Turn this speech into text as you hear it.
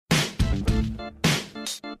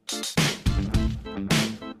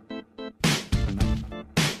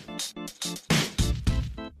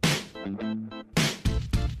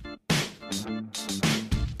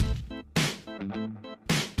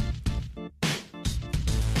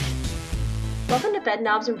Welcome to Bed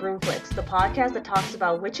Knobs and Broomflicks, the podcast that talks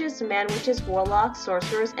about witches, man-witches, warlocks,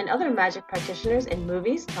 sorcerers, and other magic practitioners in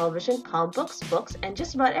movies, television, comic books, and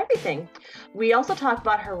just about everything. We also talk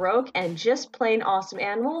about heroic and just plain awesome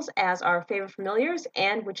animals as our favorite familiars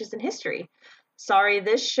and witches in history. Sorry,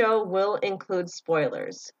 this show will include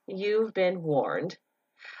spoilers. You've been warned.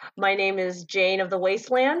 My name is Jane of the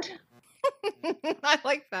Wasteland. I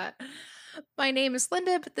like that. My name is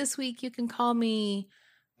Linda, but this week you can call me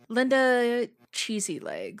Linda Cheesy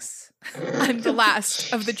Legs. I'm the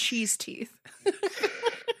last of the cheese teeth.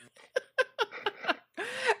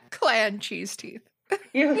 Clan cheese teeth.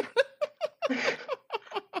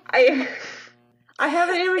 I have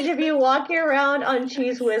an image of you walking around on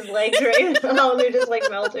Cheese Whiz legs right now, and they're just like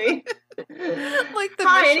melting. Like the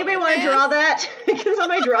Hi, anybody want to draw that? Can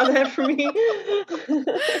somebody draw that for me?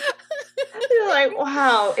 You're like,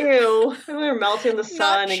 wow, ew. They're melting in the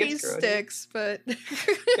sun. Not it cheese gets sticks, but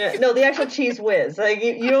yeah, no, the actual Cheese Whiz. Like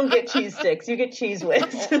you don't get cheese sticks, you get Cheese Whiz.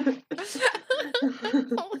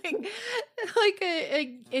 like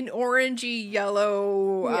an orangey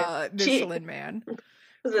yellow Michelin man.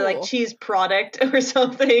 Is it like cheese product or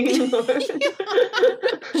something?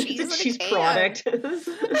 Cheese product.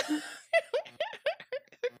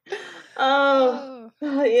 Oh,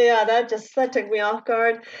 yeah, that took me off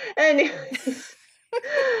guard. Anyways,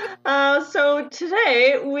 so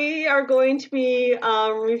today we are going to be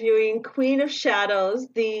reviewing Queen of Shadows,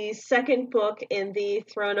 the second book in the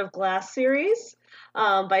Throne of Glass series.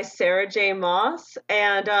 By Sarah J. Maas,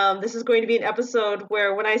 and this is going to be an episode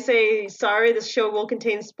where when I say sorry, this show will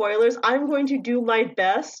contain spoilers, I'm going to do my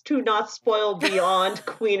best to not spoil beyond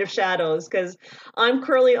Queen of Shadows, because I'm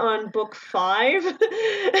currently on book 5,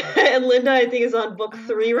 and Linda, I think, is on book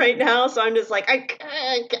 3 right now, so I'm just like,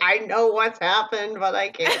 I know what's happened, but I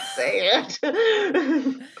can't say it.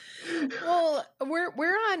 Well,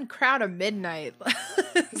 we're on Crown of Midnight,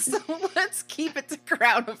 so let's keep it to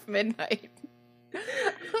Crown of Midnight.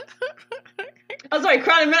 I'm sorry,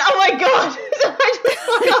 Crown of Midnight. Oh my god!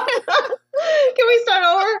 Can we start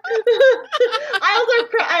over?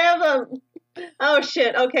 Oh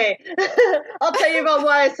shit, okay. I'll tell you about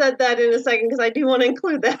why I said that in a second, because I do want to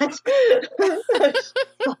include that.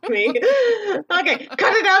 Fuck me. Okay,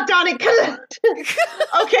 cut it out, Donnie, cut it out.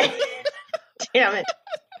 Okay. Damn it.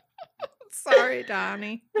 Sorry,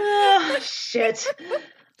 Donnie. Oh, shit.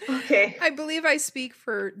 Okay. I believe I speak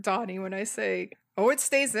for Donnie when I say, oh, it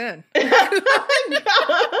stays in.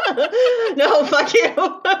 No, fuck you.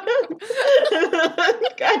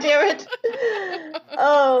 God damn it.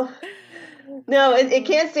 Oh. No, it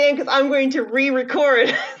can't stay in because I'm going to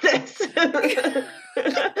re-record this. I'm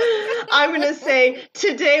going to say,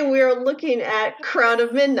 today we are looking at Crown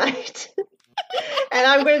of Midnight. And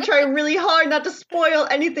I'm going to try really hard not to spoil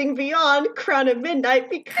anything beyond Crown of Midnight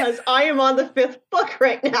because I am on the 5th book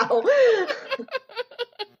right now.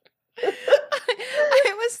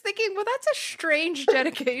 I was thinking, well, that's a strange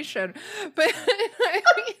dedication, but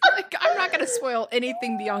I'm not going to spoil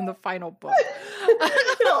anything beyond the final book.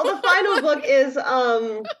 No, the final book is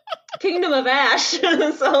Kingdom of Ash. So,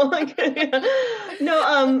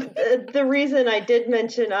 the reason I did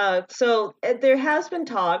mention, so there has been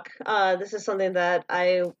talk. This is something that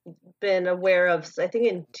I've been aware of, I think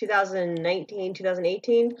in 2019,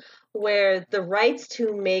 2018, where the rights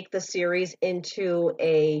to make the series into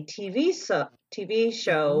a TV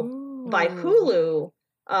show by Hulu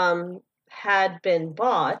had been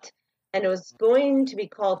bought, and it was going to be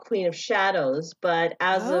called Queen of Shadows, but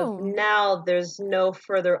as of now, there's no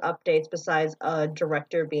further updates besides a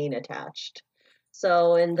director being attached.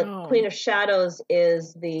 So, Queen of Shadows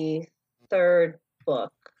is the 3rd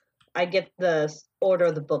book. I get the order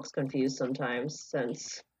of the books confused sometimes,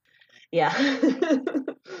 since, yeah.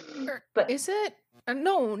 But is it?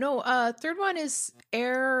 No. 3rd one is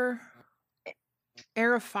Heir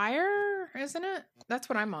of Fire, isn't it? That's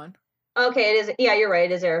what I'm on. Okay, it is. Yeah, you're right.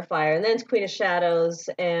 It is Heir of Fire, and then it's Queen of Shadows,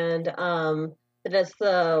 and that's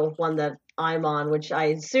the one that I'm on, which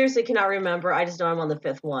I seriously cannot remember. I just know I'm on the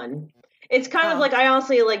 5th one. It's kind of like I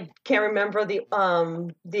honestly can't remember the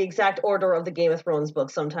exact order of the Game of Thrones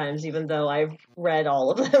books sometimes, even though I've read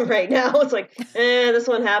all of them right now. It's like, this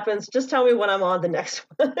one happens. Just tell me when I'm on the next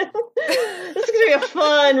one. This is gonna be a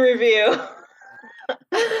fun review.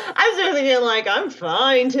 I'm sort of thinking I'm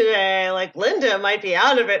fine today. Like Linda might be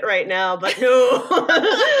out of it right now, but no,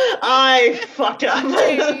 I fucked up.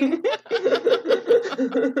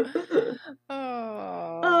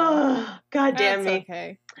 Oh, God damn me.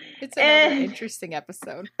 Okay. It's another interesting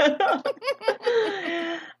episode.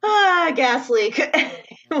 Gas leak.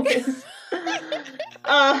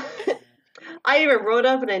 I even wrote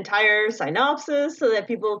up an entire synopsis so that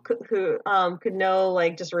people could know,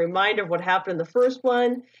 like, just a reminder of what happened in the first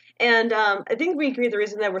one. And I think we agree the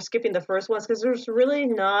reason that we're skipping the first one is because there's really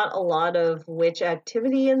not a lot of witch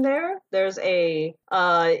activity in there. There's a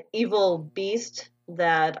evil beast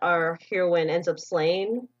that our heroine ends up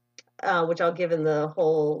slaying, which I'll give in the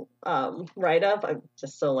whole write-up. I'm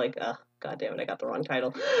just so like, God damn it, I got the wrong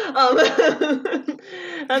title.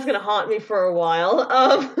 That's gonna haunt me for a while.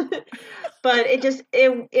 But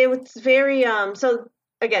it was very so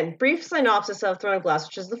again, brief synopsis of Throne of Glass,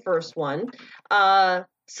 which is the first one.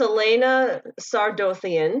 Selena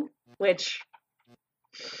Sardothian, which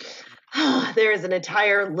there is an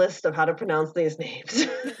entire list of how to pronounce these names,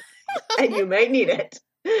 and you might need it.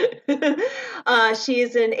 She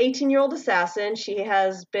is an 18-year-old assassin. She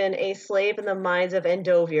has been a slave in the mines of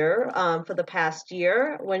Endovier for the past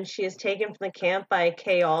year when she is taken from the camp by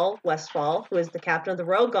Kaol Westfall, who is the captain of the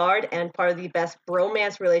Royal Guard and part of the best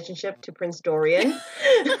bromance relationship to Prince Dorian.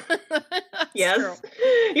 Yes. True.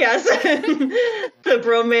 Yes. The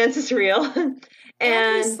bromance is real.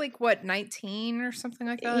 And he's like, what, 19 or something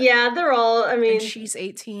like that? Yeah, they're all, I mean... And she's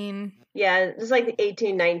 18. Yeah, it's like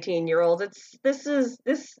 18, 19-year-olds.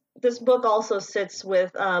 This book also sits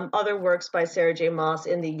with other works by Sarah J. Maas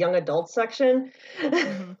in the young adult section,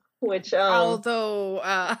 mm-hmm. Which although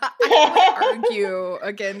I would argue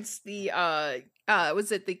against the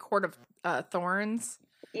was it the Court of Thorns?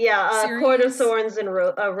 Yeah, Court of Thorns and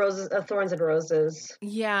Roses, Thorns and Roses.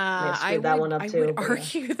 Yeah, I would, that one up too, I would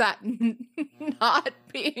argue that not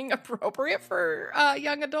being appropriate for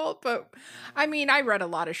young adult, but I mean, I read a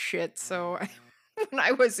lot of shit, so when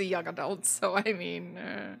I was a young adult, so I mean,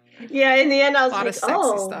 yeah. In the end, I was like, of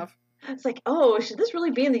sexy stuff. It's like, oh, should this really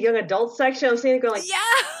be in the young adult section? I was sitting there going, like, yeah.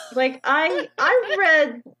 Like I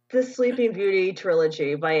read the Sleeping Beauty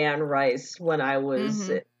trilogy by Anne Rice when I was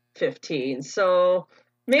 15, so.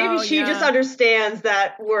 Maybe she just understands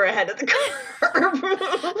that we're ahead of the curve.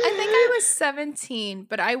 I think I was 17,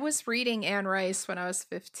 but I was reading Anne Rice when I was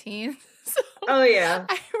 15. So oh, yeah.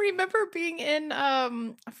 I remember being in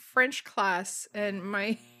a French class, and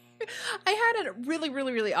I had a really,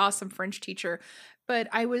 really, really awesome French teacher, but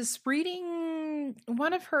I was reading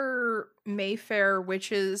one of her Mayfair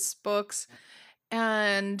Witches books,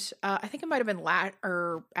 and I think it might have been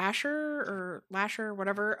Asher,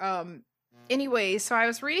 whatever. Anyway, so I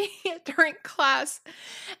was reading it during class,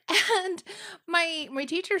 and my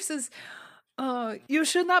teacher says, you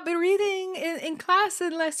should not be reading in class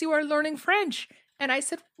unless you are learning French. And I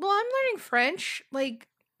said, well, I'm learning French, like,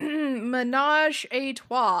 menage a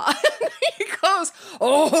trois. He goes,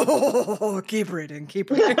 oh, keep reading.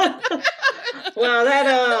 Well,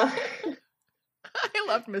 that, I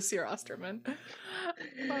loved Monsieur Osterman.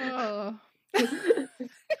 Oh.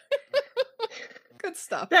 Good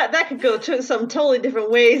stuff. That could go to some totally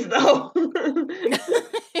different ways, though.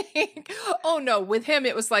 Oh no, with him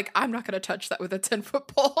it was like, I'm not going to touch that with a 10-foot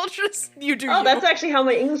pole. Just you do. Oh, that's actually how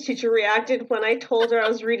my English teacher reacted when I told her I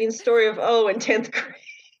was reading Story of O in 10th grade.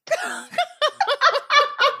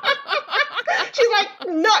 She's like,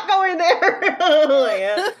 not going there. Oh,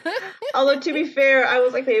 yeah. Although, to be fair, I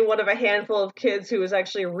was like maybe one of a handful of kids who was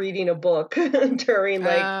actually reading a book during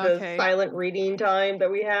the silent reading time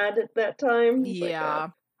that we had at that time. Yeah.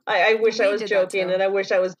 Like, I wish I was joking, and I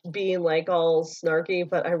wish I was being like all snarky,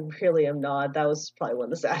 but I really am not. That was probably one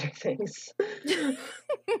of the sadder things.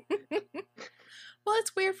 Well,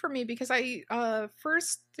 it's weird for me because I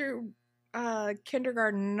first through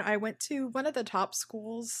kindergarten, I went to one of the top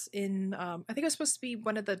schools in, I think it was supposed to be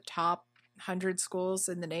one of the top 100 schools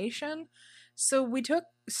in the nation. So we took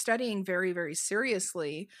studying very, very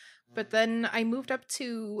seriously. But then I moved up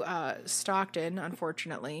to Stockton,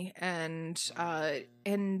 unfortunately, and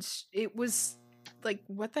it was like,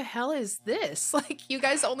 what the hell is this? Like, you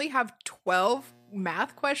guys only have 12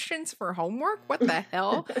 math questions for homework? What the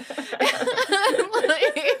hell?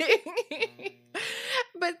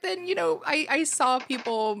 But then, I saw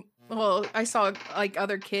people, I saw like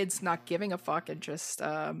other kids not giving a fuck and just,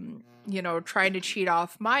 trying to cheat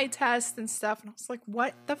off my test and stuff. And I was like,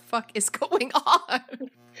 what the fuck is going on?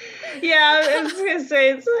 Yeah, I was going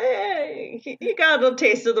to say, you got a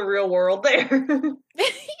taste of the real world there.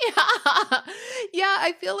 Yeah,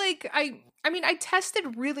 I feel like I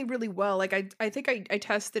tested really, really well. Like I think I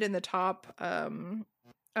tested in the top 10%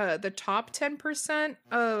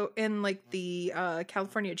 in like the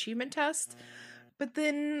California Achievement Test. But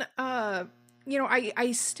then I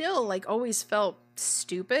still like always felt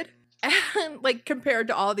stupid. And like compared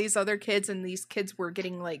to all these other kids, and these kids were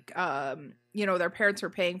getting like their parents were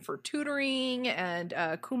paying for tutoring and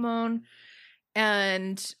Kumon,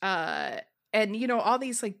 and and you know, all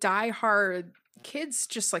these like diehard kids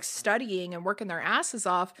just like studying and working their asses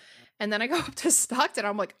off, and then I go up to Stockton,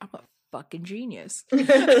 I'm like, I'm a fucking genius. There's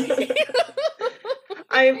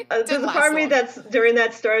a part of me that's during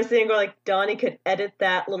that story thing where like Donnie could edit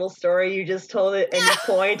that little story you just told at any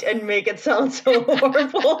point and make it sound so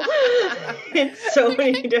horrible in so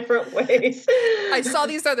many different ways. I saw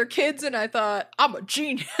these other kids and I thought, I'm a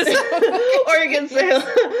genius. Or you can say,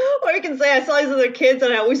 I saw these other kids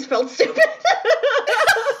and I always felt stupid.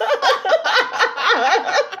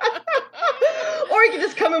 Or he could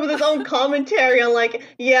just come in with his own commentary on like,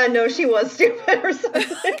 yeah, no, she was stupid or something.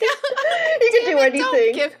 He could do anything.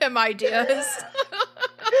 Don't give him ideas.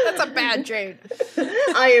 That's a bad Jane.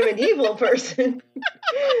 I am an evil person.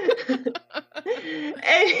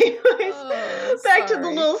 Anyways, back to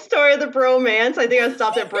the little story of the bromance. I think I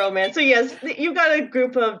stopped at bromance. So yes, you've got a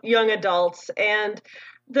group of young adults, and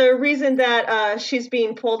the reason that she's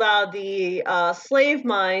being pulled out of the slave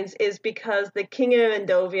mines is because the king of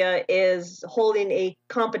Endovia is holding a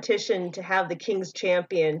competition to have the king's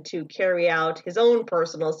champion to carry out his own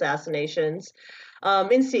personal assassinations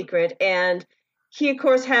in secret. And he, of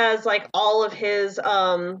course, has like all of his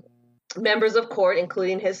members of court,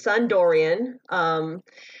 including his son Dorian,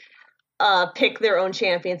 pick their own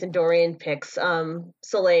champions, and Dorian picks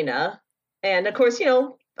Selena. And of course,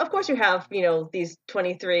 you have, these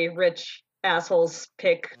 23 rich assholes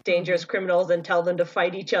pick dangerous criminals and tell them to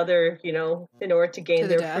fight each other, in order to gain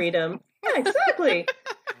their freedom. Yeah, exactly.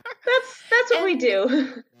 That's what we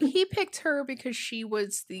do. He picked her because she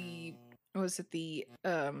was the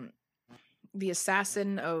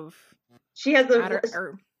assassin of. She has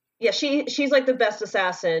she's like the best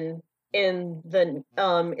assassin in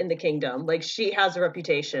the kingdom. Like, she has a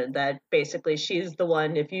reputation that basically she's the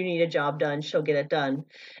one, if you need a job done, she'll get it done.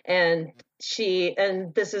 And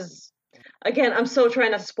this is, again, I'm so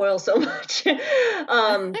trying not to spoil so much.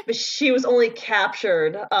 But she was only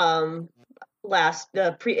captured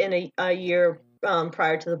in a year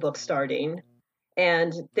prior to the book starting.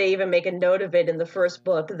 And they even make a note of it in the first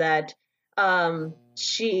book that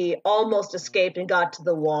she almost escaped and got to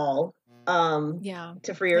the wall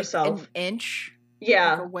to free herself. An inch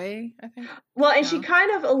away, I think. Well, and she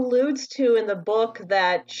kind of alludes to in the book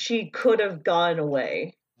that she could have gone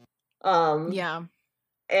away. And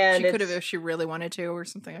she could have if she really wanted to, or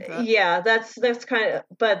something like that. Yeah, that's kind of,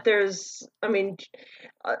 but there's,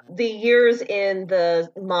 the years in the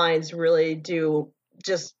mines really do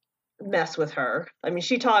just mess with her.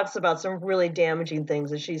 She talks about some really damaging things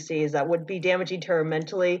that she sees that would be damaging to her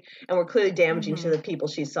mentally and were clearly damaging to the people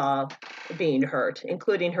she saw being hurt,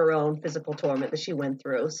 including her own physical torment that she went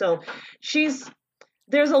through. So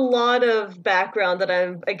there's a lot of background that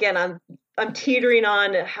I'm teetering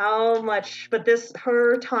on how much, but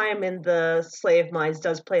her time in the slave mines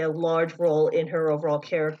does play a large role in her overall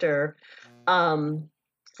character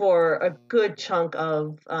for a good chunk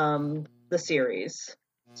of the series.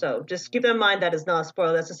 So just keep in mind that is not a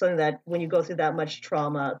spoiler. That's just something that when you go through that much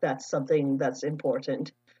trauma, that's something that's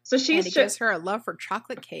important. So it gives her a love for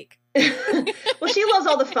chocolate cake. Well, she loves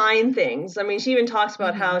all the fine things. She even talks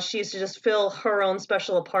about how she used to just fill her own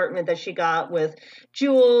special apartment that she got with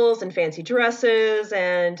jewels and fancy dresses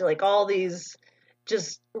and like all these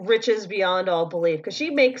just riches beyond all belief, because she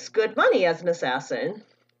makes good money as an assassin.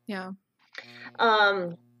 Yeah.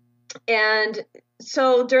 And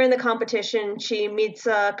so during the competition, she meets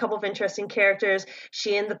a couple of interesting characters.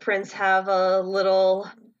 She and the prince have a little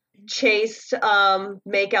chase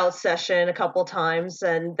makeout session a couple times,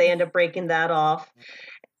 and they end up breaking that off.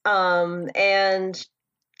 And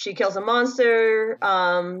she kills a monster.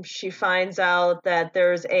 She finds out that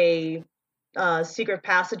there's a secret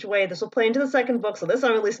passageway. This will play into the second book, so this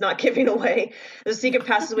I'm at least not giving away. There's a secret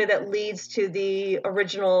passageway that leads to the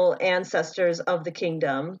original ancestors of the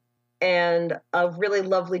kingdom, and a really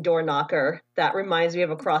lovely door knocker that reminds me of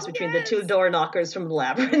a cross between the two door knockers from the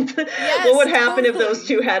Labyrinth. Yes, what would happen if those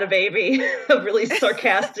two had a baby? A really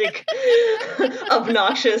sarcastic,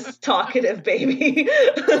 obnoxious, talkative baby.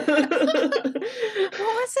 What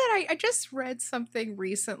was it? I just read something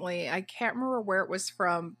recently. I can't remember where it was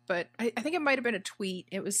from, but I think it might have been a tweet.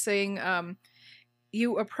 It was saying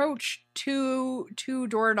you approach two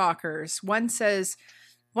door knockers. One says,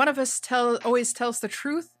 one of us always tells the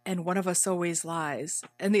truth, and one of us always lies.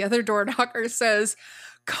 And the other door knocker says,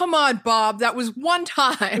 come on, Bob, that was one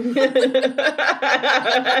time. Just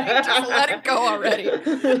let it go already.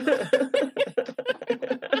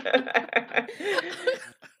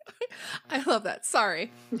 I love that.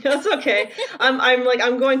 Sorry. That's okay.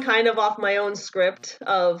 I'm going kind of off my own script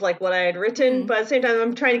of like what I had written, but at the same time,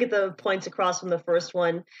 I'm trying to get the points across from the first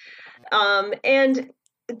one. And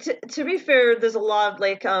to be fair, there's a lot of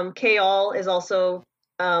like Kaol is also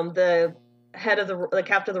the head of the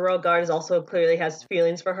captain of the royal guard is also clearly has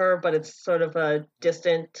feelings for her, but it's sort of a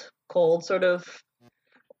distant, cold sort of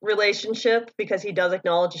relationship because he does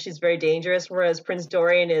acknowledge that she's very dangerous, whereas Prince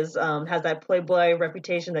Dorian is has that playboy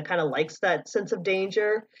reputation that kind of likes that sense of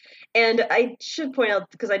danger. And I should point out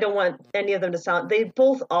because I don't want any of them to sound they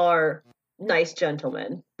both are nice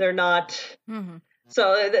gentlemen. They're not. Mm-hmm.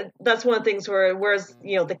 So that's one of the things whereas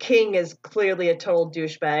the king is clearly a total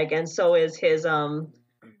douchebag, and so is his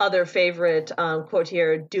other favorite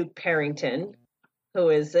courtier Duke Parrington, who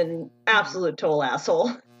is an absolute total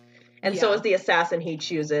asshole. And so is the assassin he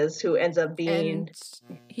chooses, who ends up being.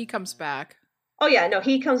 And he comes back. Oh yeah, no,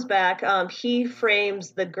 he comes back. He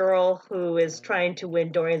frames the girl who is trying to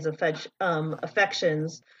win Dorian's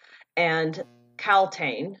affections, and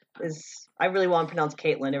Caltaine is. I really want to pronounce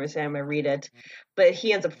Caitlin every time I read it, but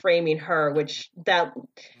he ends up framing her,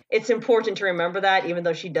 it's important to remember that, even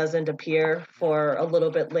though she doesn't appear for a little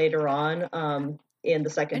bit later on in the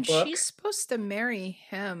second book. And she's supposed to marry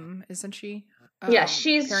him, isn't she? Yeah,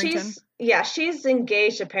 she's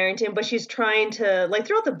engaged to Parrington, but she's trying to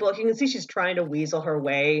throughout the book you can see she's trying to weasel her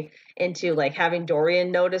way into having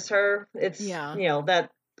Dorian notice her. It's that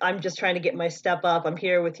I'm just trying to get my step up. I'm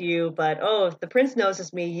here with you, but if the prince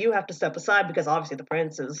notices me, you have to step aside because obviously the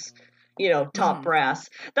prince is, top brass.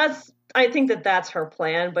 I think that's her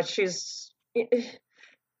plan, but she's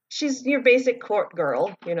your basic court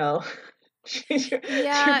girl, She's your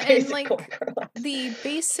basic court girl. The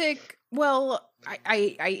basic. Well,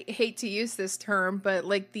 I hate to use this term, but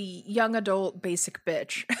the young adult basic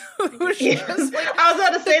bitch. Just, I was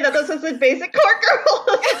about to say that's just a basic court girl.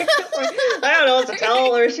 I don't know what to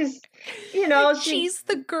tell her. She's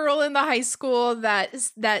the girl in the high school that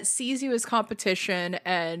sees you as competition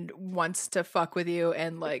and wants to fuck with you,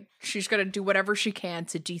 and she's gonna do whatever she can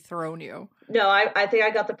to dethrone you. No, I think I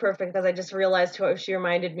got the perfect because I just realized who she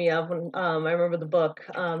reminded me of when I remember the book.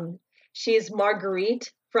 She's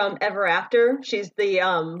Marguerite from Ever After. She's the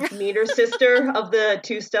meaner sister of the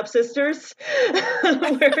two stepsisters,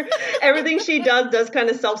 where everything she does kind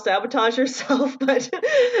of self-sabotage herself, but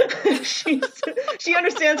she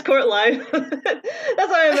understands court life. That's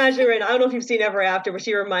what I imagine right now. I don't know if you've seen Ever After, but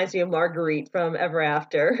she reminds me of Marguerite from Ever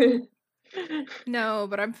After. No,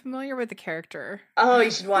 but I'm familiar with the character. Oh, you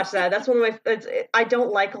should watch that. That's one of my. I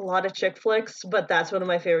don't like a lot of chick flicks, but that's one of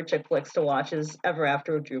my favorite chick flicks to watch. Is Ever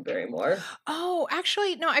After with Drew Barrymore. Oh,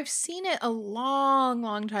 actually, no, I've seen it a long,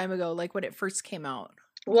 long time ago, when it first came out.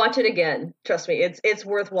 Watch it again. Trust me, it's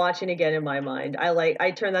worth watching again in my mind.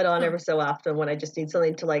 I turn that on every so often when I just need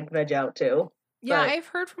something to veg out to. Yeah, I've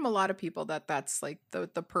heard from a lot of people that's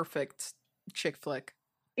the perfect chick flick.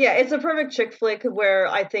 Yeah, it's a perfect chick flick where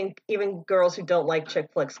I think even girls who don't like chick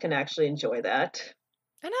flicks can actually enjoy that.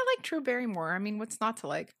 And I like Drew Barrymore. I mean, what's not to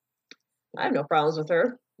like? I have no problems with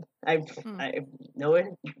her. I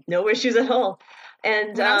no issues at all.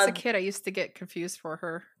 And when I was a kid, I used to get confused for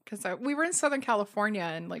her because we were in Southern California,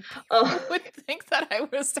 and people would think that I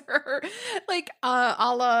was her,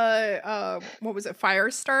 a la what was it,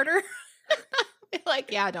 Firestarter?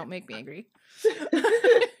 Yeah, don't make me angry.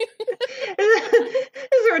 This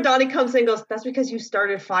is where Donnie comes in and goes, that's because you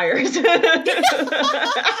started fires.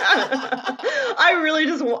 I really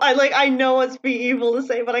just, I know it's be evil to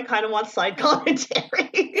say, but I kind of want side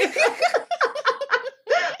commentary.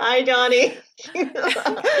 Hi, Donnie.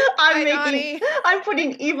 I'm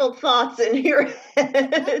putting evil thoughts in your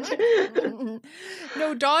head.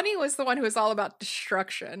 No, Donnie was the one who was all about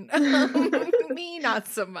destruction. Me, not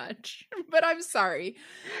so much. But I'm sorry.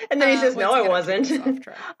 And then he says, no, I wasn't.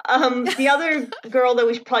 The other girl that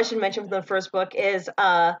we probably should mention from the first book is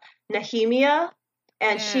Nehemia.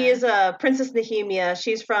 And she is a Princess Nehemia.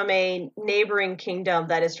 She's from a neighboring kingdom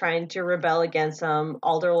that is trying to rebel against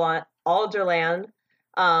Alderland,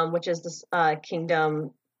 which is this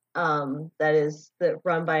kingdom that is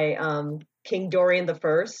run by King Dorian the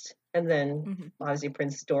First, and then obviously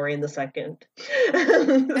Prince Dorian the Second.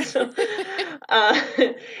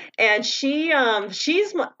 And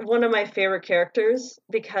she's one of my favorite characters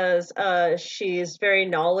because she's very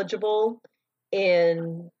knowledgeable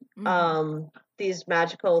in these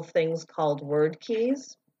magical things called word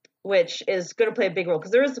keys, which is going to play a big role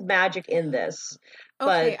because there is magic in this.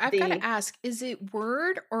 Okay, I've got to ask: is it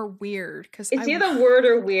word or weird? Because it's either word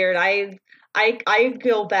or weird. I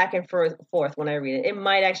go back and forth when I read it. It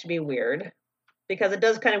might actually be weird because it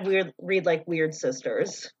does kind of read like Weird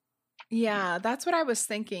Sisters. Yeah, that's what I was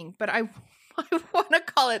thinking, but I want to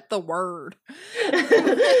call it the word.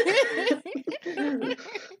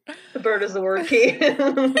 The bird is the word key.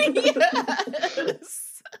 Yes.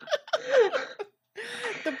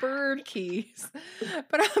 The bird keys.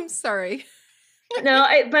 But I'm sorry. No,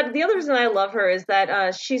 but the other reason I love her is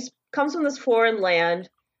that she's comes from this foreign land.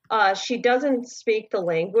 She doesn't speak the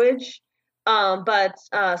language, but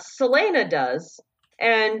Selena does,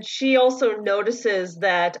 and she also notices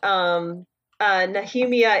that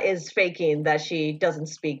Nehemia is faking that she doesn't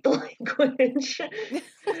speak the language.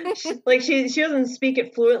 she doesn't speak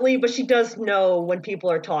it fluently, but she does know when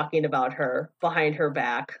people are talking about her behind her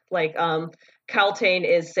back. Caltaine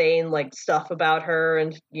is saying like stuff about her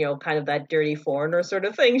and kind of that dirty foreigner sort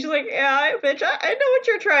of thing. She's like, yeah, bitch, I know what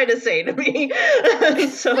you're trying to say to me.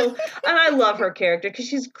 And I love her character because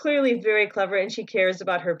she's clearly very clever and she cares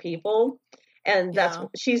about her people. And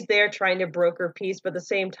she's there trying to broker peace, but at the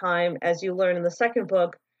same time, as you learn in the second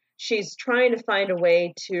book, she's trying to find a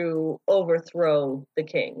way to overthrow the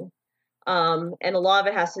king. And a lot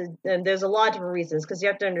of it has to, and there's a lot of different reasons, because you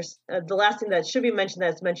have to understand, the last thing that should be mentioned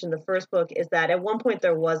that's mentioned in the first book is that at one point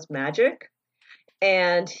there was magic,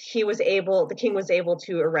 and the king was able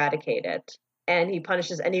to eradicate it, and he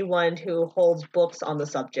punishes anyone who holds books on the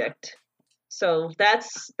subject. So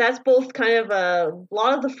that's both kind of a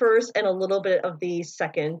lot of the first and a little bit of the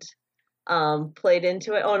second played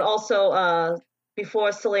into it. Oh, and also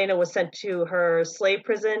before Selena was sent to her slave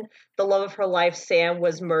prison, the love of her life, Sam,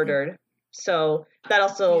 was murdered. So that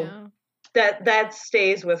also that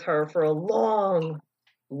stays with her for a long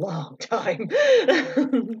time.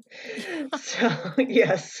 So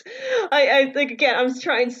yes, I think again I'm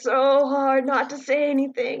trying so hard not to say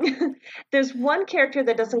anything. There's one character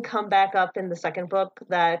that doesn't come back up in the second book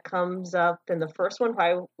that comes up in the first one who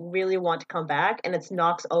I really want to come back, and it's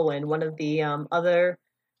Knox Owen, one of the other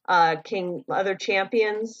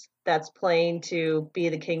champions that's playing to be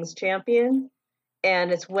the king's champion.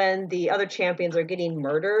 And it's when the other champions are getting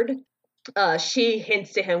murdered, she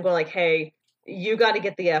hints to him, going like, hey, you got to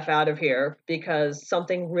get the F out of here because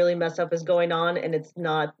something really messed up is going on, and it's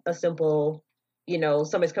not a simple,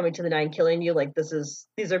 somebody's coming to the night and killing you. Like,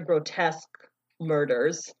 these are grotesque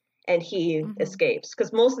murders. And he escapes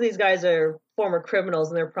because most of these guys are former criminals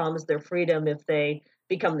and they're promised their freedom if they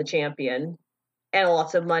become the champion and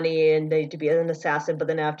lots of money and they to be an assassin. But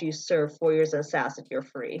then after you serve 4 years as an assassin, you're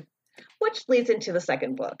free. Which leads into the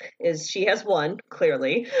second book, is she has won,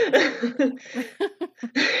 clearly.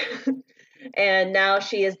 And now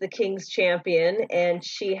she is the king's champion, and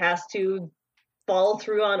she has to follow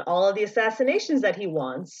through on all of the assassinations that he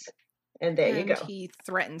wants. And there you go. He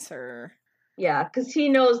threatens her. Yeah, because he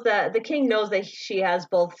knows that the king knows that she has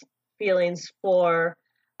both feelings for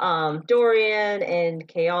Dorian and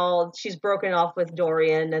Kaol. She's broken off with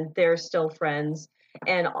Dorian, and they're still friends.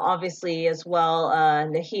 And obviously, as well,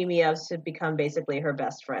 Nehemia to become basically her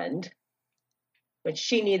best friend, which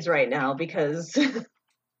she needs right now because,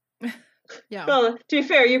 yeah. Well, to be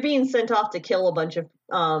fair, you're being sent off to kill a bunch of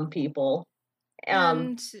people.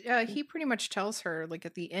 And he pretty much tells her, like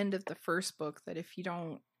at the end of the first book, that if you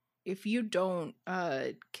don't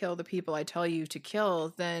kill the people I tell you to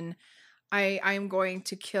kill, then I am going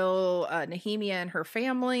to kill Nehemia and her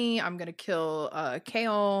family. I'm going to kill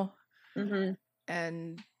Kaol. Mm-hmm.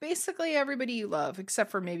 And basically everybody you love,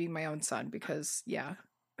 except for maybe my own son, because,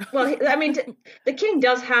 Well, I mean, the king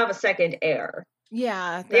does have a second heir.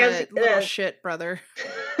 Yeah, that little shit brother.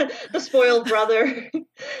 The spoiled brother.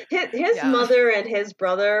 His mother and his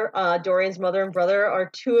brother, Dorian's mother and brother, are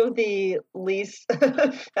two of the least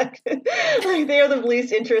effective. Like, they are the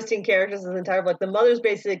least interesting characters in the entire book. The mother's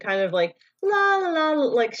basically kind of like, la la la,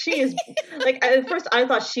 like she is, like at first I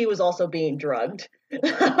thought she was also being drugged.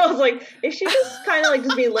 I was like, is she just kind of like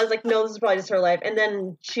just being like, no, this is probably just her life. And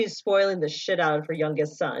then she's spoiling the shit out of her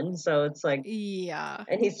youngest son. So it's like, yeah.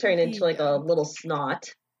 And he's turned into like a little snot.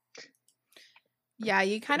 Yeah,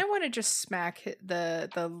 you kind of want to just smack the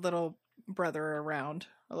little brother around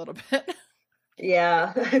a little bit.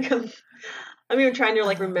 Yeah. I'm even trying to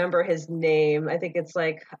like remember his name. I think it's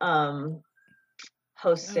like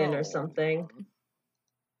Hostin or something.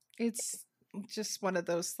 It's just one of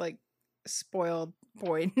those like spoiled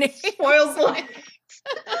boy names. Spoiled boy.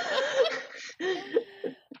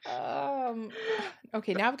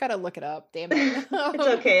 Okay, now I've got to look it up. Damn it. It's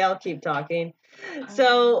okay. I'll keep talking.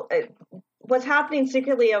 So what's happening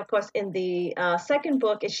secretly, of course, in the second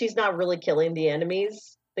book is she's not really killing the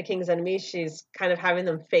enemies, the king's enemies. She's kind of having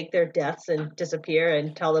them fake their deaths and disappear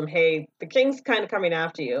and tell them, hey, the king's kind of coming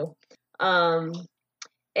after you.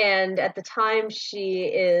 And at the time, she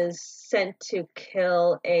is sent to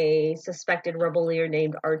kill a suspected rebel leader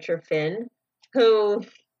named Archer Finn, who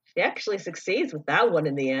she actually succeeds with that one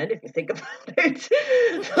in the end, if you think about it.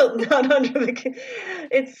 But not under the...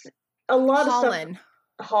 It's a lot of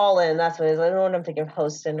stuff... Holland, that's what it is. I don't know what I'm thinking of,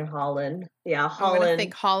 Hostin or Holland. Yeah, I'm gonna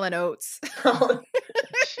think Holland. Hall and Oates. Holland.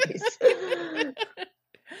 Jeez.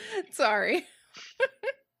 Sorry.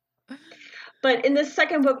 But in the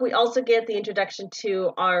second book, we also get the introduction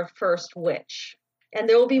to our first witch. And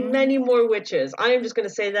there will be many more witches. I am just going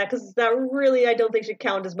to say that because that really, I don't think should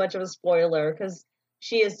count as much of a spoiler because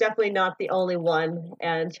she is definitely not the only one.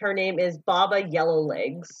 And her name is Baba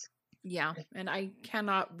Yellowlegs. Yeah, and I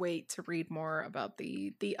cannot wait to read more about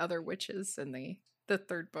the other witches in the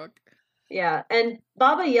third book. Yeah, and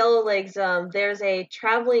Baba Yellowlegs, there's a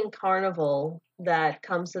traveling carnival that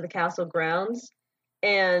comes to the castle grounds.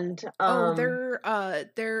 And they're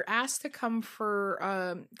asked to come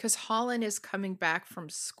for because Holland is coming back from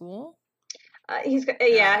school. He's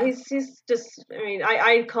just, I mean,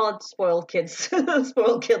 I call it spoiled kids,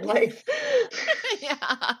 spoiled kid life.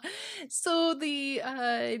 Yeah. So the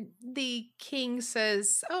king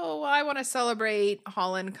says, "Oh, I want to celebrate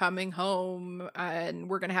Holland coming home, and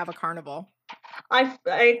we're gonna have a carnival."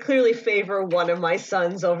 I clearly favor one of my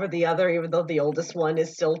sons over the other, even though the oldest one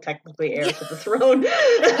is still technically heir to the throne.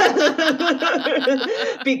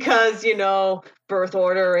 Because, birth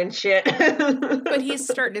order and shit. But he's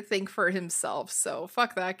starting to think for himself, so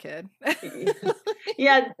fuck that kid.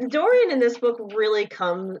 Yeah, Dorian in this book really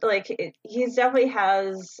comes, he definitely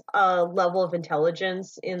has a level of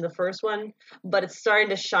intelligence in the first one, but it's starting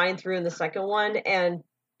to shine through in the second one, and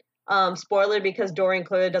spoiler, because Dorian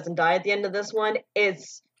clearly doesn't die at the end of this one,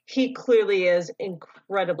 he clearly is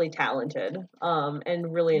incredibly talented,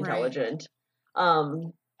 and really intelligent.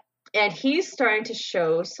 Right. And he's starting to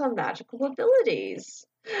show some magical abilities.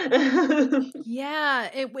 Yeah,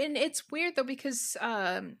 it's weird though because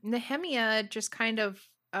Nehemia just kind of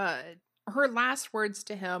her last words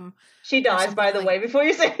to him. She dies, by the way, before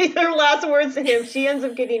you say her last words to him. She ends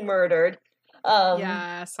up getting murdered.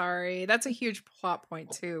 Yeah, sorry. That's a huge plot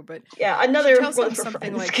point too, but yeah, another she tells him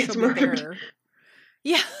something like she'll be there.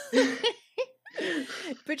 Yeah.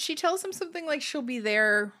 But she tells him something like she'll be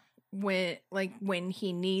there when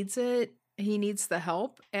he needs it. He needs the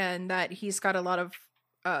help, and that he's got a lot of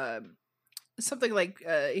something like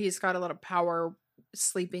he's got a lot of power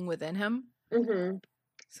sleeping within him. Mm-hmm.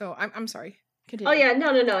 So I'm sorry. Continue. Oh yeah,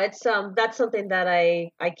 no. It's that's something that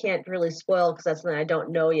I can't really spoil because that's something I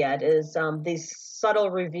don't know yet. Is the subtle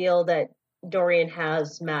reveal that Dorian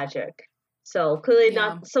has magic. So clearly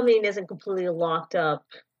not something isn't completely locked up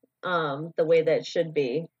the way that it should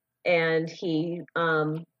be, and he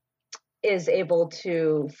is able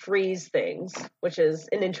to freeze things, which is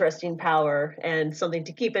an interesting power and something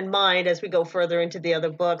to keep in mind as we go further into the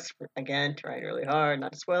other books. Again, trying really hard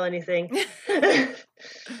not to spoil anything.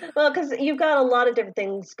 Well, because you've got a lot of different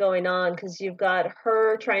things going on, because you've got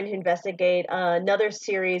her trying to investigate another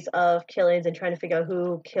series of killings and trying to figure out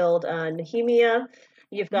who killed Nehemia.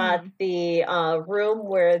 You've got the room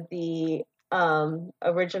where the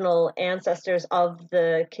original ancestors of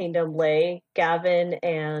the kingdom lay, Gavin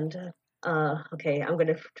and... okay, I'm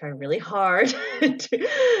gonna try really hard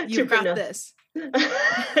You've got this.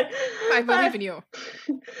 I believe in you.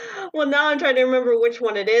 Well, now I'm trying to remember which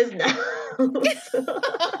one it is now.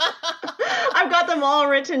 I've got them all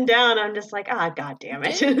written down. I'm just like, god damn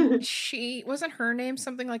it. She wasn't her name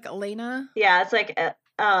something like Elena? Yeah, it's like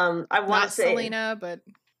I want to say Selena, but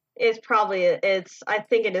I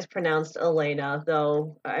think it is pronounced Elena,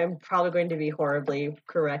 though I'm probably going to be horribly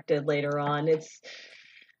corrected later on.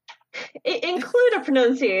 Include a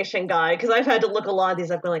pronunciation guide, because I've had to look a lot of these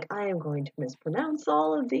up. I'm like, I am going to mispronounce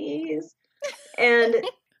all of these. And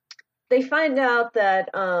they find out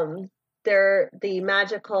that they're the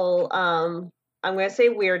magical, I'm going to say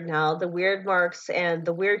weird now, the weird marks and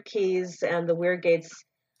the weird keys and the weird gates,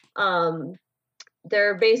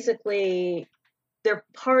 they're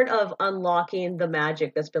part of unlocking the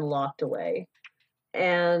magic that's been locked away.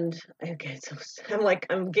 And okay, so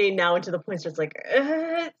I'm getting now into the point where it's like,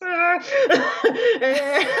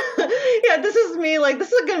 yeah, this is me. Like, this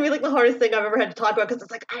is gonna be like the hardest thing I've ever had to talk about, because it's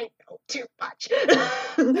like I know too much.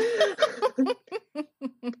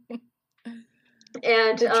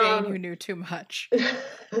 And Jane who knew too much.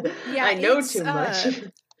 Yeah, I know too much.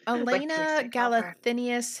 Elena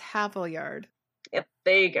Galathinius Haviljard. Yep,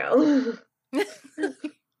 there you go.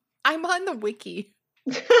 I'm on the wiki.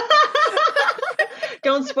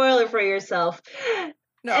 Don't spoil it for yourself.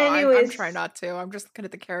 No, I'm trying not to. I'm just looking at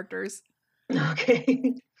the characters.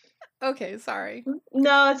 Okay. Okay, sorry.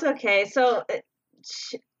 No, it's okay. So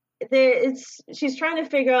she's trying to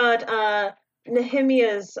figure out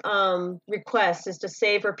Nehemia's request is to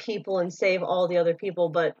save her people and save all the other people,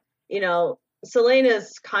 but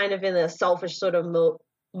Selena's kind of in a selfish sort of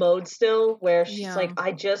mode still, where she's Yeah. like,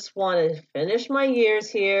 I just want to finish my years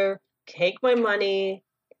here, take my money,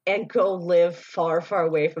 and go live far, far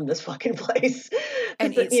away from this fucking place.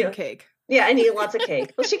 And Because eat some cake. yeah, I need lots of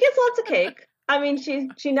cake. Well, she gets lots of cake. I mean,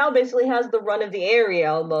 she now basically has the run of the area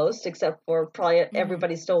almost, except for probably Mhm.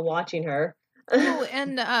 everybody's still watching her. Oh,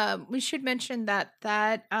 and we should mention that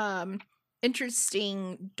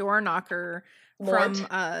interesting door knocker Mort.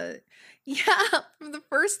 from yeah, from the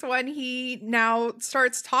first one, he now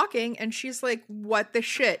starts talking and she's like, "What the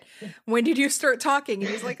shit? When did you start talking?" And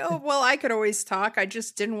he's like, "Oh, well, I could always talk. I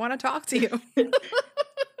just didn't want to talk to you."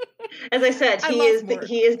 As I said, I love Mort.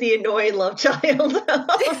 he is the annoying love child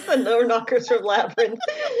of the door knockers from Labyrinth.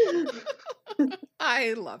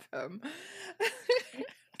 I love him.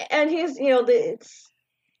 And he's it's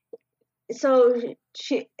so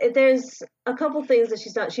there's a couple things that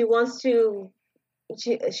she's not. She wants to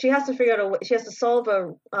she has to figure out a way. She has to solve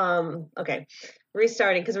a okay,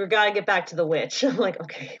 restarting because we got to get back to the witch. I'm like,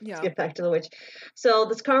 okay, let's Yeah. get back to the witch. So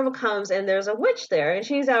this carnival comes and there's a witch there, and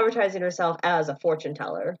she's advertising herself as a fortune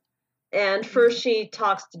teller. And first Mhm. she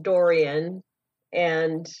talks to Dorian,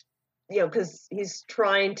 and because he's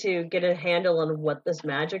trying to get a handle on what this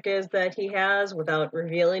magic is that he has without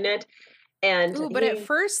revealing it. And Ooh, but at he,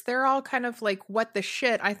 first they're all kind of like, "What the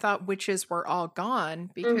shit?" I thought witches were all gone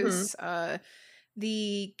mm-hmm, because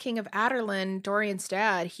the King of Aderlin, Dorian's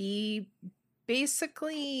dad, he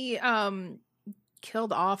basically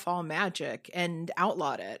killed off all magic and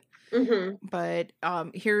outlawed it. mm-hmm, But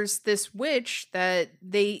here's this witch that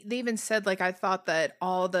they even said, like, I thought that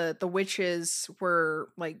all the witches were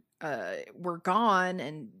gone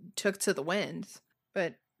and took to the winds.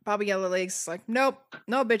 But Baba Yellowlegs is like, "Nope,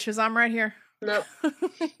 no bitches, I'm right here." nope,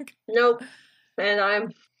 nope. And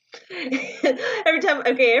I'm every time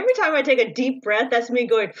I take a deep breath, that's me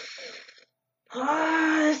going,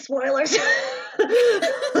 spoilers.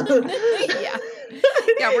 Yeah.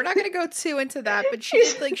 Yeah, we're not going to go too into that, but she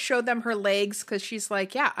did like show them her legs cuz she's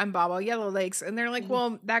like, "Yeah, I'm Baba Yellowlegs." And they're like,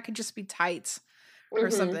 "Well, that could just be tights or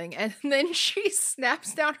Mm-hmm, something." And then she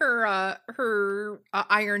snaps down her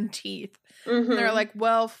iron teeth. And they're mm-hmm. like,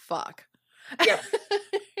 "Well, fuck." Yep.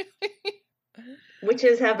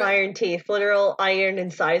 Witches have But iron teeth, literal iron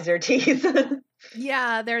incisor teeth.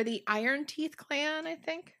 yeah, they're the Iron Teeth clan, I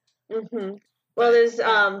think. hmm Well, But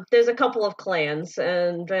yeah. there's a couple of clans,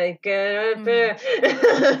 and like Mhm.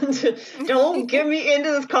 don't get me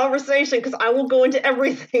into this conversation because I will go into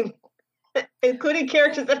everything, including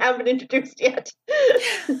characters that haven't been introduced yet.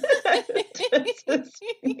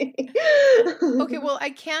 Okay, well, I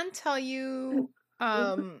can tell you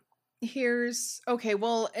um here's okay,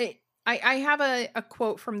 well, I have a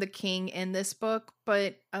quote from the king in this book,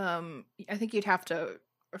 but I think you'd have to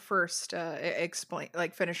first explain,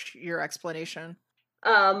 like, finish your explanation.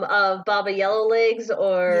 Of Baba Yellowlegs,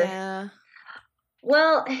 or Yeah.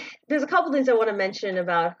 well, there's a couple things I want to mention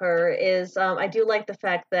about her. Is I do like the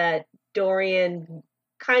fact that Dorian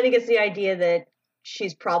kind of gets the idea that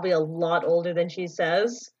she's probably a lot older than she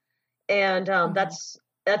says, and Mhm. that's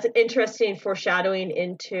an interesting foreshadowing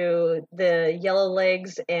into the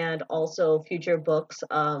Yellowlegs and also future books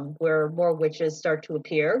where more witches start to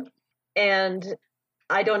appear. And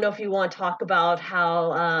I don't know if you want to talk about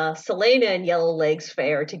how Selena and Yellowlegs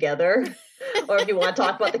fare together, or if you want to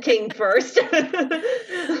talk about the king first.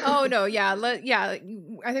 Oh no, yeah,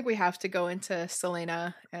 I think we have to go into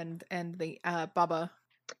Selena and the Baba.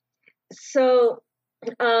 So,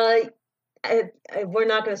 uh, we're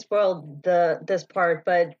not going to spoil this part,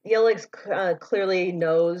 but Yellowlegs clearly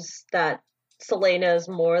knows that Selena is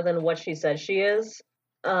more than what she says she is.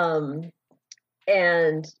 Um,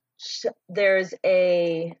 and there's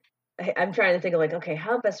I'm trying to think of like, okay,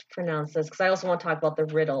 how best to pronounce this? Because I also want to talk about the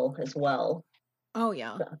riddle as well. Oh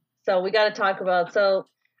yeah. So we got to talk about. So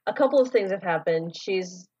a couple of things have happened.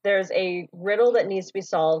 There's a riddle that needs to be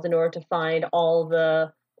solved in order to find all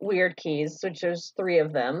the weird keys, which there's three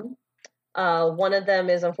of them. One of them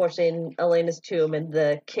is unfortunately in Elena's tomb, and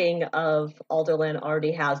the king of Alderland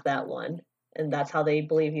already has that one, and that's how they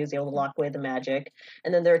believe he was able to lock away the magic.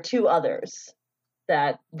 And then there are two others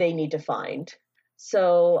that they need to find.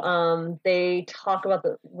 So they talk about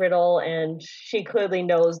the riddle, and she clearly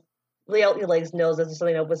knows. Legs knows that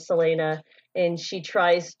Selena was Selena, and she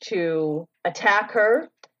tries to attack her,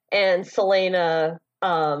 and Selena,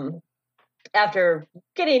 after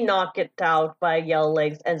getting knocked out by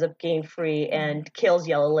Yellowlegs, ends up getting free Mhm. and kills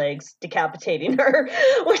Yellowlegs, decapitating her,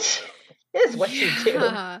 which is what you do.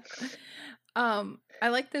 Yeah. I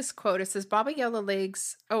like this quote. It says Baba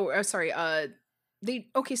Yellowlegs. Oh, sorry.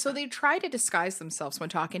 So they try to disguise themselves when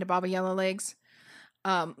talking to Baba Yellowlegs.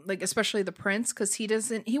 Like especially the prince, because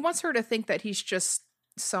he wants her to think that he's just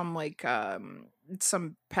some like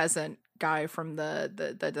some peasant guy from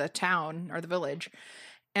the town or the village,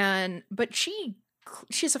 but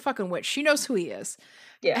she's a fucking witch. She knows who he is.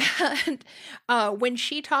 Yeah. And when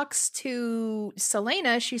she talks to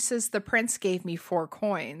Selena, she says the prince gave me 4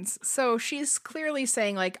 coins. So she's clearly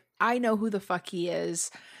saying, like, I know who the fuck he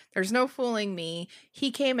is. There's no fooling me.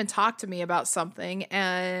 He came and talked to me about something,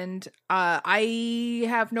 and I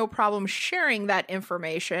have no problem sharing that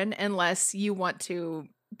information unless you want to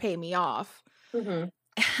pay me off.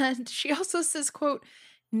 Mm-hmm. And she also says, quote,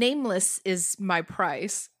 nameless is my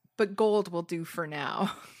price, but gold will do for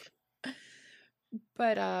now.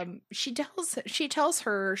 But she tells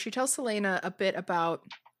Selena a bit about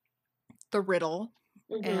the riddle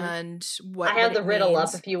and what I have the riddle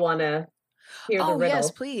means. up if you want to hear the riddle.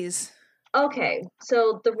 Yes, please. Okay,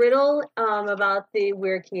 so the riddle about the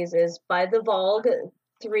weird keys is, by the Volg,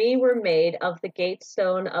 3 were made of the gate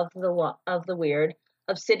stone of the weird.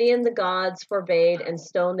 Obsidian the gods forbade, and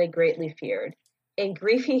stone they greatly feared. In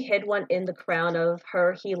grief he hid one in the crown of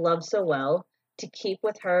her he loved so well, to keep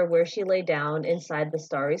with her where she lay down inside the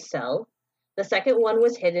starry cell. The second one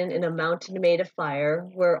was hidden in a mountain made of fire,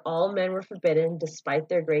 where all men were forbidden despite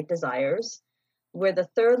their great desires. Where the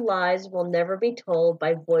third lies will never be told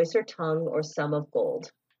by voice or tongue or sum of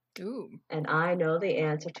gold. Ooh. And I know the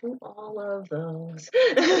answer to all of those.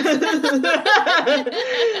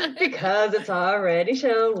 Because it's already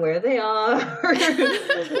shown where they are.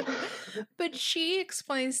 But she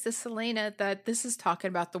explains to Selena that this is talking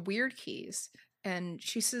about the weird keys. And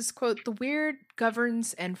she says, quote, the weird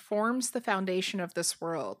governs and forms the foundation of this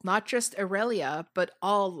world, not just Aurelia, but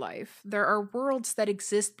all life. There are worlds that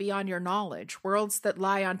exist beyond your knowledge, worlds that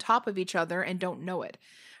lie on top of each other and don't know it.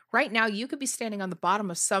 Right now, you could be standing on the bottom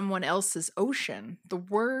of someone else's ocean. The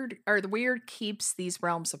weird keeps these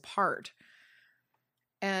realms apart.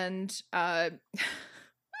 And I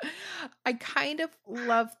kind of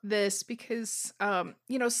love this because,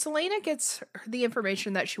 Selena gets the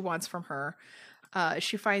information that she wants from her.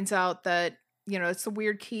 She finds out that, it's the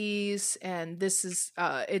weird keys, and this is,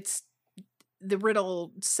 it's, the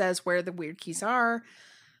riddle says where the weird keys are.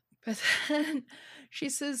 But then she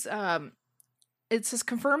says, it says,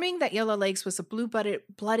 confirming that Yellowlegs was a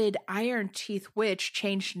blue-blooded iron-teeth witch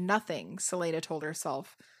changed nothing, Selena told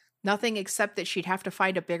herself. Nothing except that she'd have to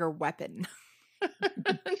find a bigger weapon.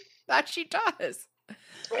 That she does.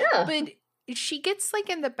 Yeah. But she gets like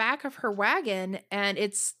in the back of her wagon, and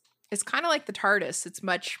it's kind of like the TARDIS. It's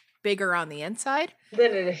much bigger on the inside.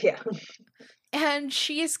 Yeah. And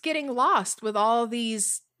she is getting lost with all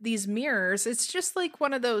these mirrors. It's just like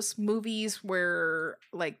one of those movies where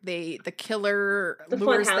like the killer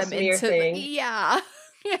lures them into thing. Yeah.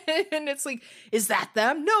 And it's like, is that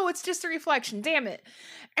them? No, it's just a reflection. Damn it.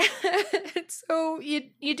 And so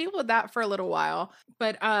you deal with that for a little while.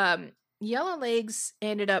 But Yellowlegs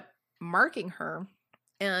ended up marking her.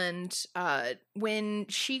 And when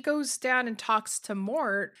she goes down and talks to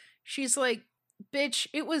Mort, she's like, bitch,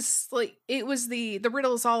 it was the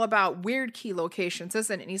riddle is all about weird key locations,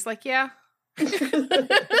 isn't it? And he's like, yeah.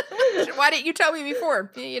 Why didn't you tell me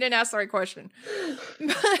before? You didn't ask the right question.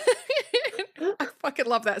 I fucking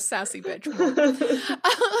love that sassy bitch.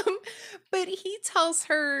 But he tells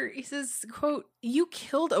her, he says, quote, you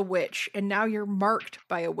killed a witch and now you're marked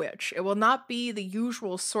by a witch. It will not be the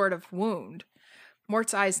usual sort of wound.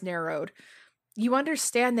 Mort's eyes narrowed. You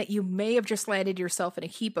understand that you may have just landed yourself in a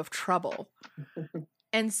heap of trouble.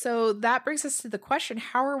 And so that brings us to the question,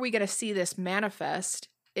 how are we going to see this manifest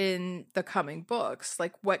in the coming books?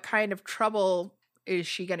 Like, what kind of trouble is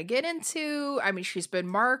she going to get into? I mean, she's been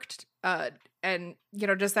marked, and,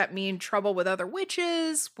 does that mean trouble with other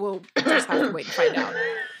witches? We'll just have to wait and find out.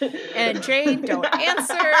 And Jane, don't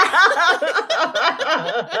answer.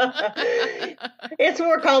 It's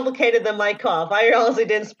more complicated than my cough. I honestly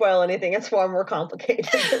didn't spoil anything. It's far more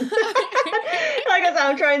complicated. Like I said,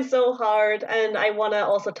 I'm trying so hard, and I want to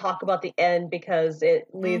also talk about the end because it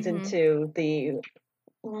leads into the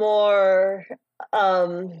more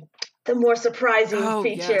surprising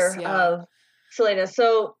feature of Selena.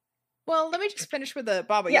 So, well, let me just finish with the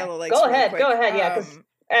Baba Yellowlegs. Go ahead, yeah, because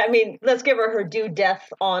I mean, let's give her due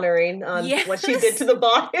death honoring on what she did to the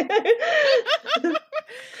body.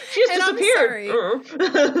 She just disappeared.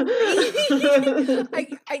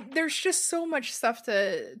 There's just so much stuff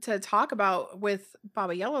to talk about with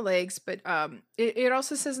Baba Yellowlegs, but it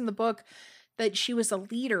also says in the book that she was a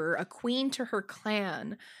leader, a queen to her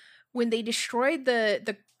clan. When they destroyed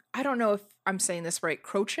the I don't know if I'm saying this right,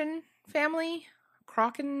 Crochan family?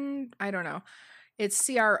 Crocan? I don't know. It's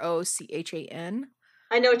Crochan.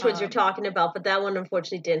 I know which ones you're talking about, but that one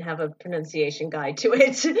unfortunately didn't have a pronunciation guide to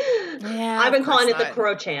it. Yeah, I've of been course calling it the not.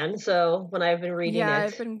 Crochan, so when I've been reading Yeah, it.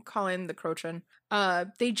 I've been calling the Crochan.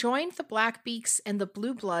 They joined the Blackbeaks and the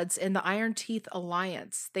Blue Bloods in the Iron Teeth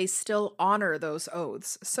Alliance. They still honor those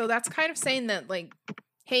oaths. So that's kind of saying that, like,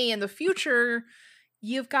 hey, in the future,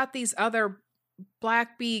 you've got these other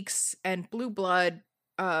Blackbeaks and Blue Blood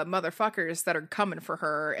motherfuckers that are coming for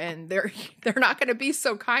her, and they're not going to be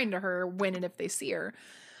so kind to her when and if they see her.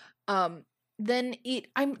 Then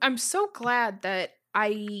I'm so glad that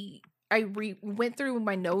I went through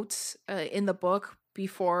my notes in the book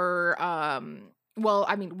before well,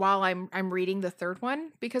 I mean, while I'm reading the third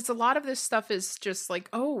one, because a lot of this stuff is just like,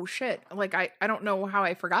 oh shit, like I don't know how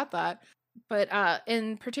I forgot that. But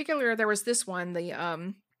in particular there was this one,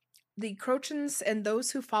 the Crochans and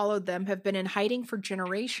those who followed them have been in hiding for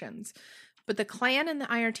generations, but the clan and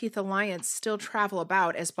the Iron Teeth Alliance still travel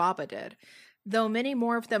about as Baba did, though many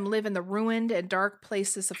more of them live in the ruined and dark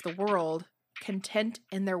places of the world, content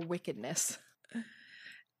in their wickedness.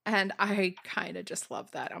 And I kind of just love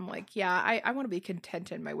that. I'm like, yeah, I want to be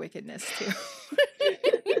content in my wickedness too.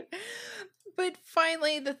 But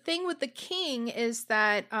finally, the thing with the king is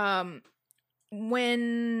that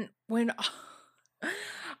when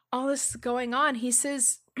all this is going on, he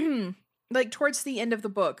says, like towards the end of the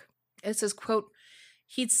book, it says, quote,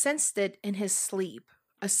 he'd sensed it in his sleep,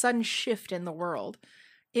 a sudden shift in the world.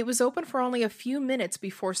 It was open for only a few minutes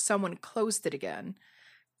before someone closed it again.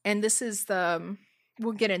 And this is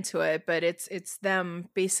we'll get into it, but it's them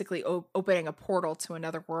basically opening a portal to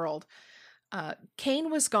another world. Cain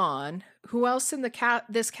was gone. Who else in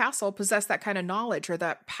this castle possessed that kind of knowledge or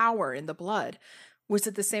that power in the blood? Was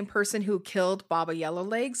it the same person who killed Baba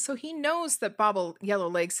Yellowlegs? So he knows that Baba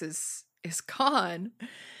Yellowlegs is gone. It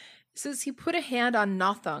says he put a hand on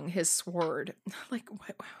Nothung, his sword. Like,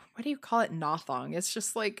 what do you call it, Nothung? It's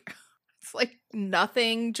just like, it's like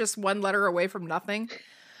nothing, just one letter away from nothing.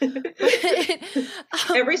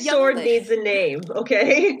 Every sword needs a name,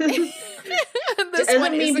 okay? This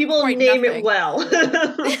doesn't mean people name it well.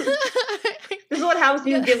 This is what happens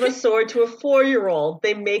when you give a sword to a 4-year-old.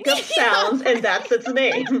 They make up sounds, and that's its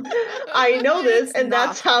name. I know this, and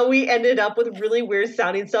that's how we ended up with really weird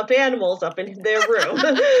sounding stuffed animals up in their room.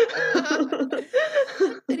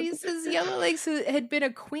 And he says Yellowlegs had been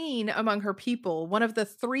a queen among her people, one of the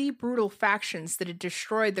 3 brutal factions that had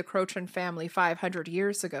destroyed the Crochan family 500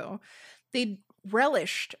 years ago. They'd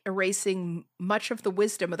relished erasing much of the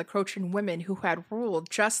wisdom of the Crochan women who had ruled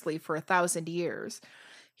justly for 1,000 years.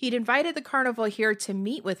 He'd invited the carnival here to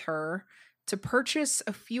meet with her, to purchase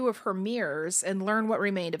a few of her mirrors, and learn what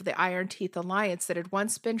remained of the Iron Teeth Alliance that had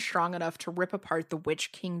once been strong enough to rip apart the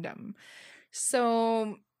Witch Kingdom.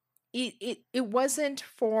 So it wasn't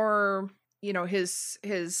for, you know, his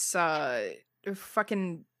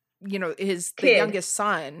fucking, you know, the youngest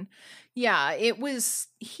son. Yeah, it was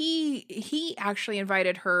he actually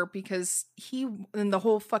invited her because he, in the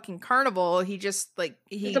whole fucking carnival, he just like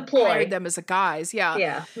he hired them as a guise.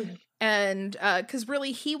 Yeah. And because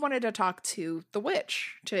really he wanted to talk to the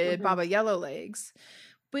witch, to Baba Yellowlegs.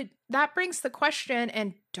 But that brings the question,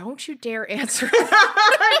 and don't you dare answer.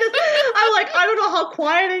 I'm like, I don't know how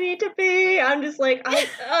quiet I need to be. I'm just like,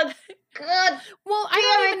 God. Well, I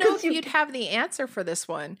don't even know if you'd have the answer for this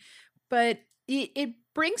one, but it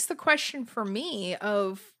brings the question for me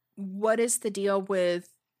of what is the deal with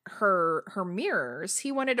her mirrors.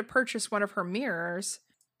 He wanted to purchase one of her mirrors,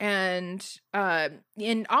 and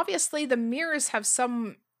obviously the mirrors have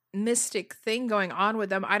some mystic thing going on with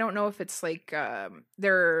them. I don't know if it's like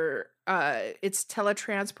it's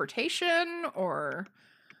teletransportation or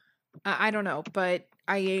I don't know, but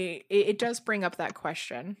it does bring up that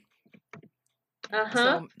question.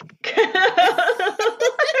 So.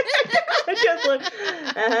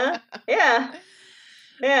 Yeah.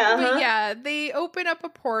 But yeah, they open up a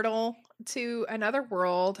portal to another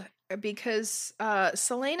world because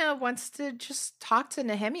Selena wants to just talk to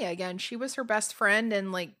Nehemia again. She was her best friend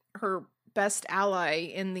and like her best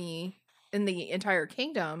ally in the entire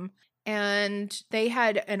kingdom, and they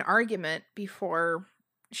had an argument before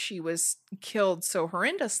she was killed so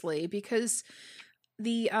horrendously because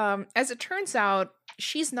as it turns out,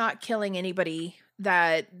 she's not killing anybody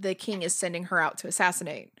that the king is sending her out to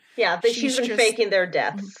assassinate. Yeah, she's been faking their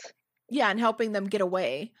deaths. Yeah, and helping them get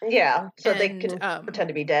away. Yeah, so they can pretend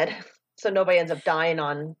to be dead. So nobody ends up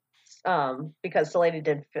dying because Selena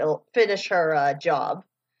didn't finish her job.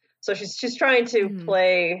 So she's trying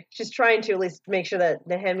to she's trying to at least make sure that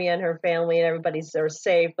Nehemia and her family and everybody's are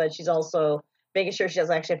safe, but she's also making sure she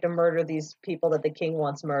doesn't actually have to murder these people that the king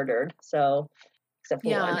wants murdered. So except for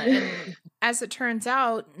Yeah, one. and as it turns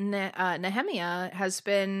out, Nehemiah has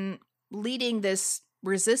been leading this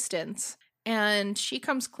resistance, and she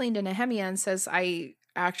comes clean to Nehemiah and says, "I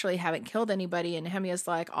actually haven't killed anybody." And Nehemiah's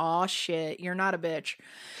like, "Oh shit, you're not a bitch."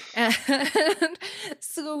 And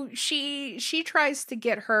so she tries to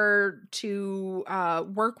get her to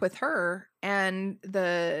work with her and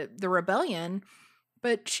the rebellion,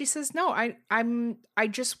 but she says, "No, I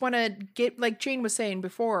just want to get, like Jane was saying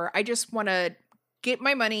before, I just want to get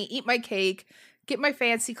my money, eat my cake, get my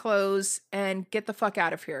fancy clothes, and get the fuck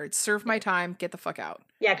out of here. Serve my time, get the fuck out."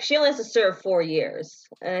 Yeah, because she only has to serve 4 years,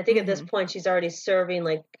 and I think at this Mhm. point she's already serving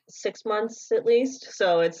like 6 months at least.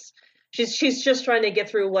 So she's just trying to get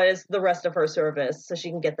through what is the rest of her service, so she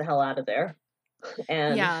can get the hell out of there.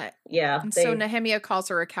 And Yeah. yeah, And so they. Nehemiah calls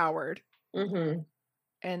her a coward. Hmm.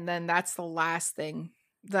 And then that's the last thing.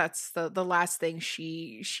 That's the last thing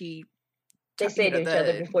she They say to each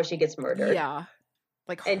other the before she gets murdered. yeah,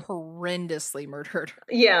 like And horrendously murdered.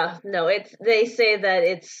 yeah, no, it's they say that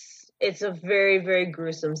it's a very, very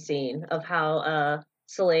gruesome scene of how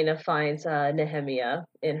Selena finds Nehemiah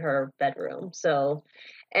in her bedroom. So,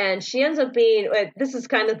 and she ends up being this is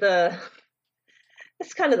kind of the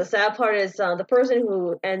it's kind of the sad part is the person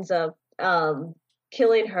who ends up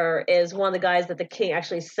killing her is one of the guys that the king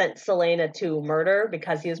actually sent Selena to murder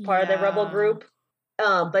because he was part of the rebel Yeah. group.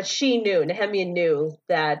 But she knew, Nehemiah knew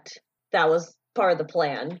that that was part of the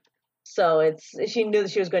plan. So she knew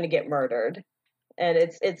that she was going to get murdered, and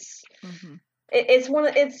Hmm. it's one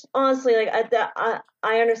of it's honestly like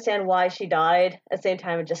I understand why she died. At the same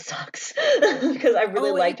time, it just sucks because I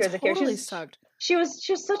really Oh, liked it her as a character. totally sucked. She was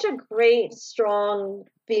such a great, strong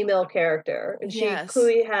female character, and she Yes.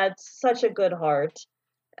 clearly had such a good heart.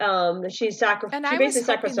 And She I was basically hoping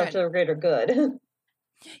sacrificed herself that, to the greater good.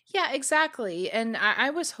 yeah, exactly. And I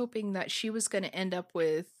was hoping that she was going to end up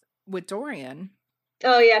with Dorian.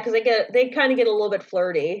 Oh yeah, because they kind of get a little bit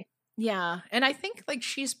flirty. Yeah, and I think like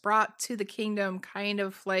she's brought to the kingdom kind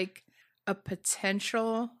of like a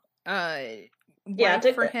potential uh Yeah,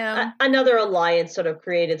 wife for him. another alliance sort of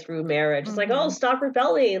created through marriage. It's like, oh, Mhm. stop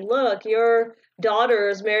rebelling. Look, your daughter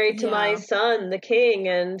is married to my Yeah. son, the king,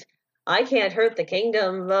 and I can't hurt the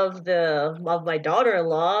kingdom of my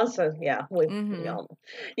daughter-in-law. So yeah, we Mhm. all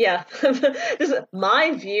yeah. This is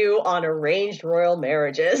my view on arranged royal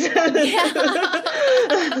marriages. Yeah.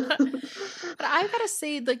 But I gotta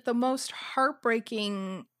say, like the most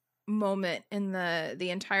heartbreaking moment in the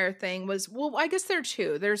entire thing was, well, I guess there are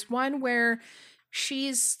two. There's one where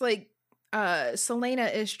she's like Selena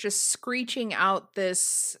is just screeching out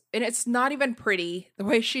this, and it's not even pretty the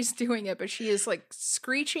way she's doing it, but she is like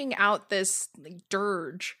screeching out this like,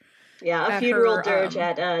 dirge Yeah, a at funeral her dirge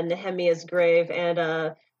at Nehemiah's grave, and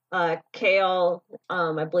Kael,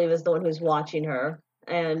 I believe, is the one who's watching her,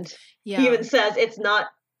 and he yeah. even says it's not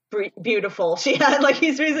beautiful. She had like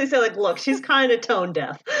he's basically said like, look, she's kind of tone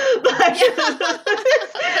deaf, but Yeah.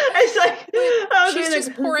 it's like But I was she's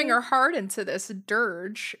just pouring reading. her heart into this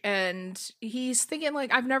dirge, and he's thinking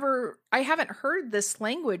like, I haven't heard this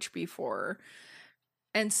language before.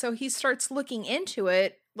 And so he starts looking into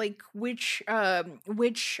it, like which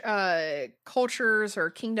cultures or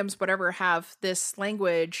kingdoms whatever have this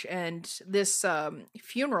language and this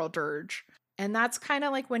funeral dirge. And that's kind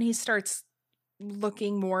of like when he starts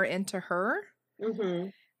looking more into her. Hmm.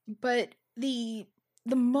 But the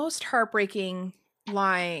most heartbreaking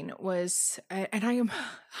line was, and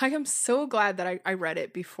I am so glad that I read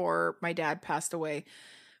it before my dad passed away,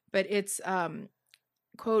 but it's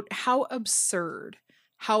quote, "How absurd,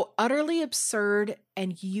 how utterly absurd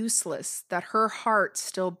and useless that her heart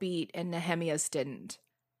still beat and Nehemiah's didn't."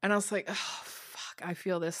 And I was like, oh fuck, I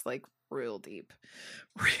feel this like real deep.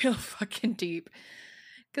 Real fucking deep.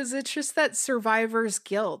 Because it's just that survivor's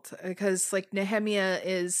guilt. Because like Nehemiah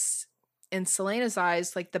is in Selena's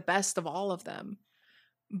eyes like the best of all of them.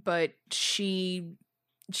 But she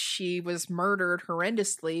was murdered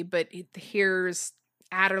horrendously, but here's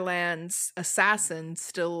Aderland's assassin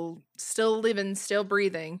still living, still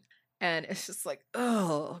breathing. And it's just like,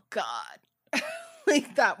 oh God.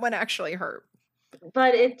 Like that one actually hurt.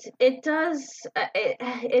 But it does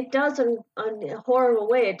in a horrible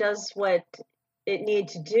way. It does what it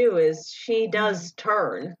needs to do. Is she Hmm. does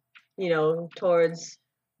turn, towards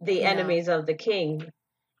the Yeah. enemies of the king.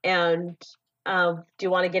 And do you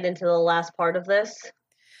want to get into the last part of this,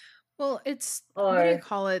 Well, it's what do you or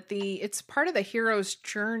call it? It's part of the hero's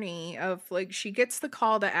journey of like she gets the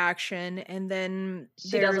call to action and then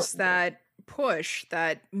she doesn't? there's that push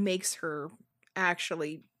that makes her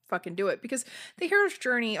actually fucking do it, because the hero's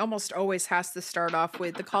journey almost always has to start off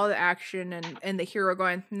with the call to action and the hero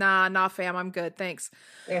going, nah, fam, I'm good, thanks.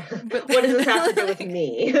 Yeah. But What does this have to do with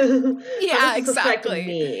me? How yeah, does this affect exactly.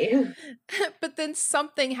 me? But then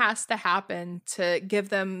something has to happen to give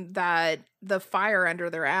them the fire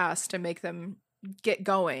under their ass to make them get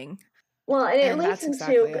going. Well, and it And leads that's into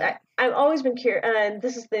exactly it. I've always been curious, and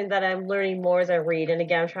this is the thing that I'm learning more as I read. And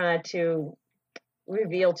again, I'm trying not to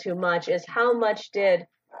reveal too much. Is how much did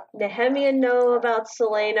Nehemia know about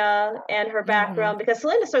Selena and her Mm-hmm. background? Because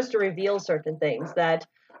Selena starts to reveal certain things that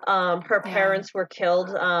her Yeah. parents were killed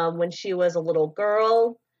when she was a little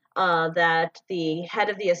girl. That the head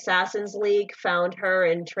of the Assassins League found her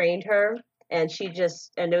and trained her, and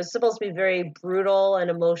it was supposed to be very brutal and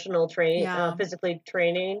emotional Yeah. physically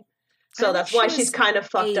training. I So think that's she why she's was kind of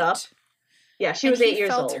fucked up. 8. Yeah, she And was he 8 years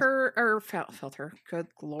felt old. her, or felt her. Good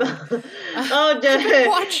lord! Oh, I've been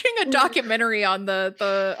watching a documentary on the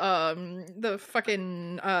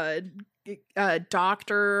fucking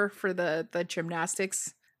doctor for the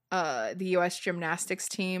gymnastics, the U.S. gymnastics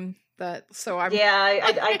team. I'm yeah,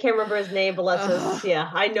 I can't remember his name, but yeah,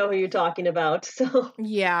 I know who you're talking about. So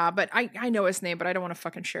yeah, but I know his name, but I don't want to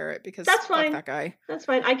fucking share it because that's fuck fine. that guy. That's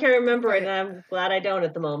fine. I can't remember it, and But I'm glad I don't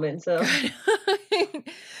at the moment. So good.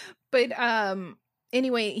 But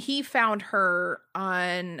anyway, he found her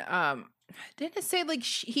on didn't it say like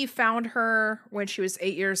he found her when she was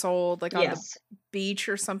 8 years old, like on the yes, beach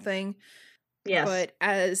or something? yes, But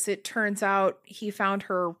as it turns out, he found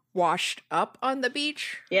her washed up on the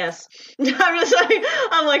beach. yes.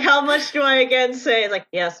 I'm like, how much do I again say? It's like,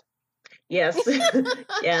 yes, yes,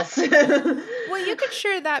 yes. Well, you could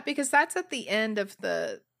share that because that's at the end of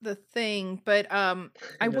the thing. But I will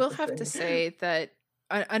Another have to thing. say that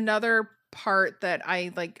another part that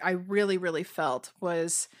I really really felt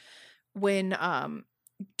was when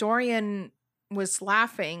Dorian was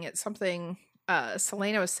laughing at something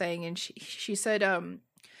Selena was saying, and she said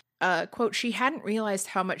quote, she hadn't realized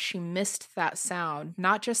how much she missed that sound,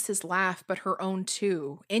 not just his laugh but her own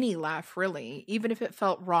too. Any laugh, really. Even if it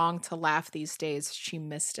felt wrong to laugh these days, she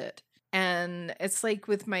missed it. And it's like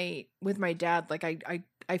with my dad, like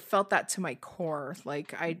I felt that to my core.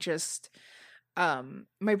 Like I just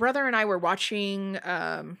my brother and I were watching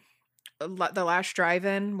the last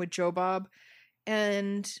drive-in with Joe Bob,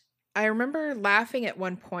 and I remember laughing at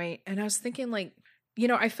one point, and I was thinking, like,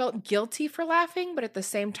 I felt guilty for laughing, but at the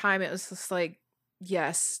same time, it was just like,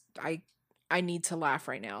 yes, I need to laugh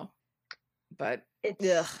right now. But ugh,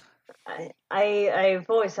 It's I've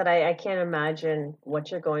always said I can't imagine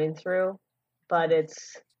what you're going through, but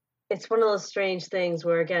it's one of those strange things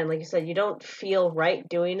where again, like you said, you don't feel right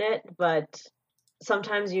doing it, but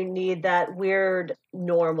sometimes you need that weird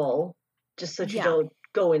normal just so that you yeah, don't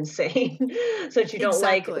go insane, so that you don't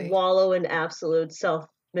like exactly, wallow in absolute self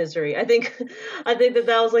misery. I think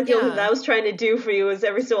that was like the only thing that yeah, I was trying to do for you is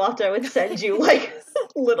every so often I would send you like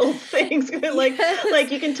little things yes.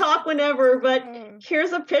 like you can talk whenever, but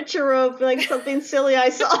here's a picture of like something silly I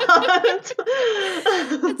saw. And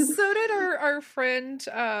so did our friend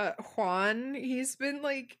Juan. He's been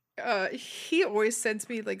like he always sends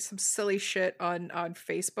me like some silly shit on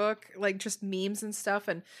Facebook, like just memes and stuff,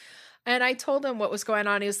 and I told him what was going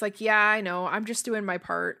on. He was like, "Yeah, I know. I'm just doing my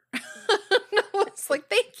part." I was like,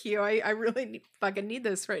 "Thank you. I really fucking need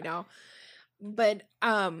this right now." But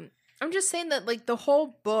I'm just saying that like the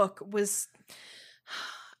whole book was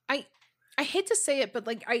I I hate to say it, but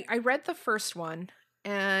like I read the first one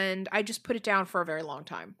and I just put it down for a very long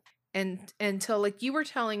time. And until like you were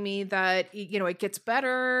telling me that it gets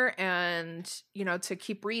better, and to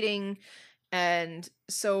keep reading. And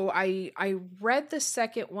so I read the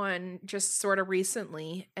second one just sort of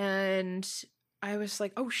recently, and I was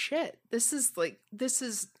like, "Oh shit.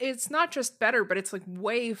 It's not just better, but it's like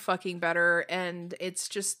way fucking better." And it's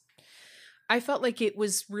just I felt like it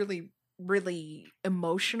was really, really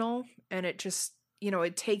emotional, and it just,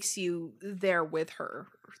 it takes you there with her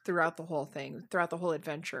throughout the whole thing, throughout the whole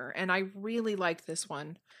adventure. And I really like this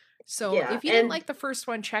one. So Yeah, if you didn't and like the first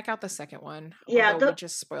one, check out the second one, yeah, although we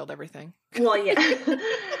just spoiled everything. well, yeah.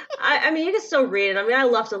 I mean, you can still read it. I mean, I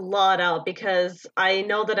left a lot out because I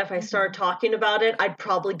know that if I start Hmm. talking about it, I'd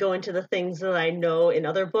probably go into the things that I know in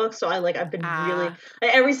other books. So I've been really, Ah.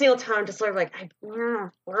 every single time, just sort of like,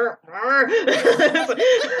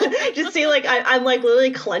 just see, like, I'm like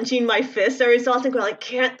literally clenching my fist every so often, going, like,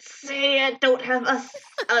 can't say it, don't have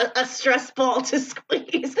a stress ball to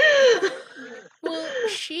squeeze. Well,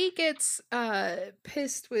 she gets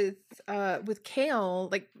pissed with Kale,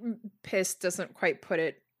 like pissed doesn't quite put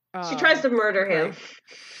it She tries to murder him.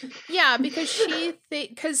 right. Yeah, because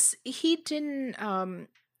because he didn't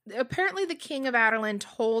apparently the king of Adarlan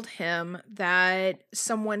told him that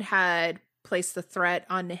someone had placed the threat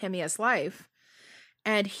on Nehemiah's life,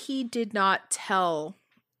 and he did not tell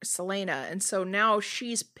Selena. And so now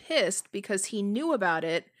she's pissed because he knew about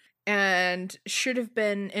it and should have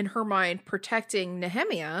been, in her mind, protecting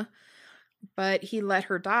Nehemiah, but he let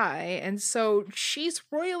her die. And so she's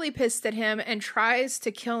royally pissed at him and tries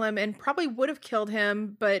to kill him, and probably would have killed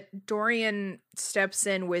him, but Dorian steps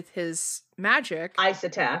in with his magic. Ice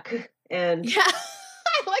attack. And yeah,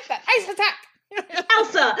 I like that. Ice attack.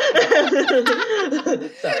 Elsa!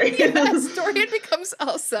 Sorry. Yes, Dorian becomes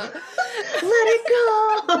Elsa. Let it go!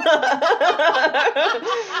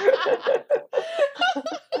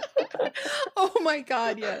 Oh my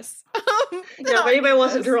god, yes. Now, if anybody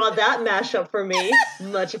wants to draw that mashup for me,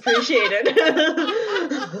 much appreciated.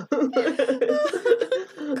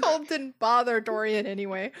 Cold didn't bother Dorian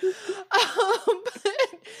anyway.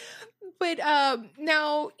 But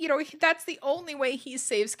now, that's the only way he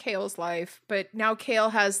saves Kale's life. But now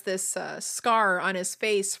Kale has this scar on his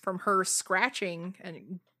face from her scratching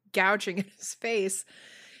and gouging in his face.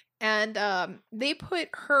 And they put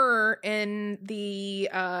her in the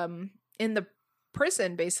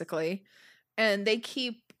prison, basically. And they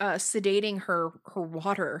keep sedating her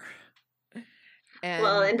water.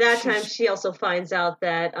 And that time she also finds out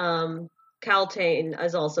that Caltaine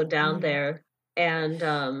is also down there. And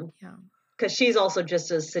because she's also just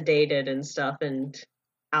as sedated and stuff and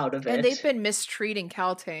out of it. And they've been mistreating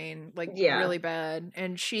Caltaine really bad.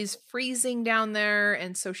 And she's freezing down there.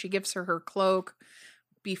 And so she gives her cloak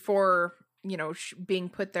before, being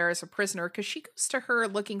put there as a prisoner, because she goes to her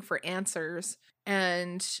looking for answers.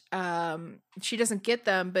 And she doesn't get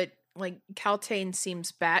them, but Caltaine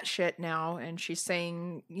seems batshit now. And she's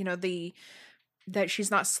saying, that she's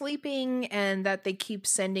not sleeping and that they keep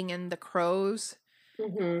sending in the crows.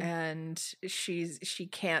 Mm-hmm. And she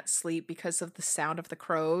can't sleep because of the sound of the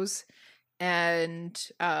crows. And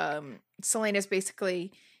Selena's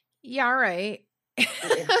basically, yeah, all right.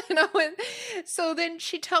 Yeah. So then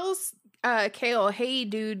she tells Kale, hey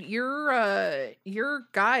dude, your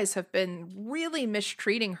guys have been really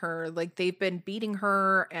mistreating her. They've been beating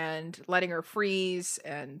her and letting her freeze.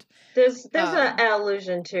 And there's an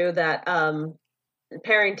allusion to that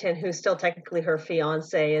Parrington, who's still technically her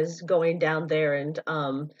fiance, is going down there and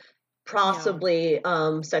possibly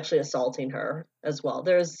sexually assaulting her as well.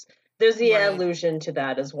 There's the allusion to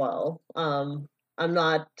that as well.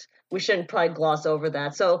 We shouldn't probably gloss over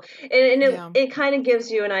that. So, it kind of gives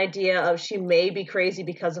you an idea of she may be crazy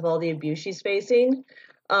because of all the abuse she's facing.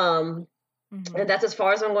 And that's as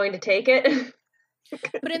far as I'm going to take it.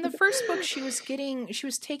 But in the first book, she was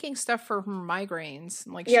taking stuff for her migraines.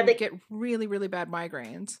 She would get really, really bad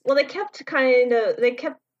migraines. Well, they kept getting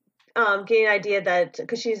an idea that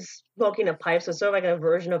because she's smoking a pipe, so it's sort of like a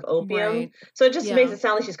version of opium. Right. So it just makes it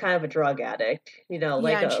sound like she's kind of a drug addict,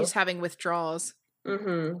 and she's having withdrawals.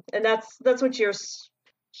 Mm-hmm. And that's what you're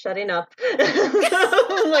shutting up.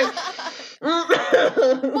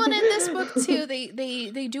 Well, in this book too,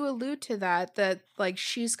 they do allude to that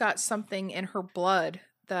she's got something in her blood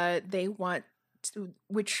that they want to,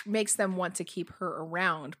 which makes them want to keep her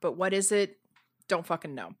around. But what is it? Don't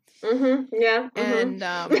fucking know. Mm-hmm. Yeah. And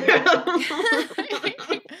oh, damn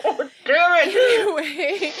it.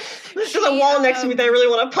 Anyway, there's a wall next to me that I really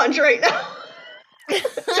want to punch right now.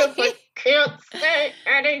 Just can't say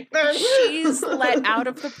anything. She's let out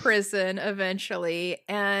of the prison eventually,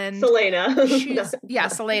 and Selena.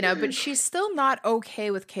 Selena, but she's still not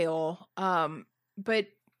okay with Kale. But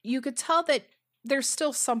you could tell that there's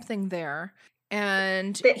still something there.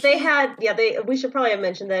 And we should probably have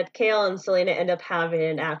mentioned that Kale and Selena end up having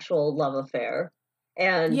an actual love affair.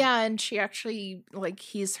 And she actually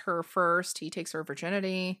he's her first. He takes her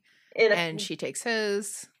virginity, and she takes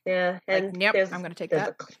his. Yeah, and I'm going to take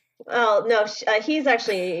that. Well, no, he's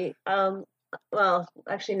actually,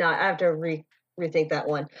 actually not. I have to rethink that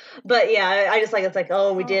one. But yeah, I just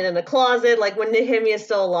we did in the closet. When Nehemia is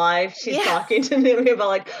still alive, she's talking to Nehemia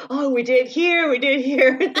about we did here.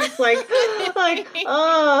 It's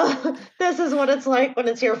this is what it's like when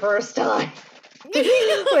it's your first time.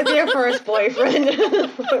 With your first boyfriend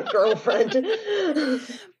or girlfriend.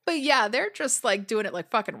 But yeah, they're just doing it like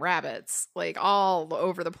fucking rabbits, all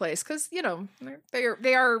over the place. Because,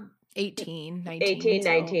 they are 18, 19. 18,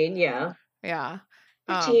 19, yeah. Yeah.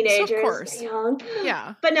 Teenagers, so of course. Young.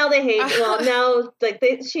 Yeah. But now they hate, now, like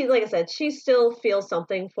I said, she still feels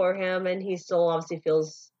something for him, and he still obviously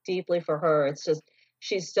feels deeply for her. It's just,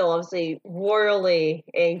 she's still obviously royally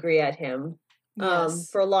angry at him. Yes.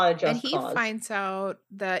 For a lot of just cause. And he finds out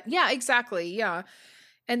that, exactly,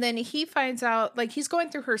 And then he finds out, like, he's going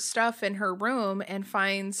through her stuff in her room and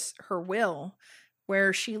finds her will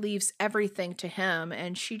where she leaves everything to him.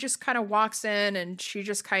 And she just kind of walks in and she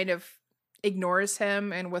just kind of ignores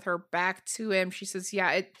him. And with her back to him, she says,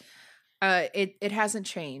 yeah, it hasn't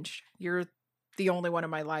changed. You're the only one in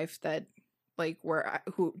my life that, like,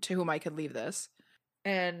 to whom I could leave this.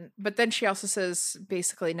 But then she also says,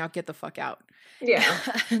 basically, now get the fuck out. Yeah.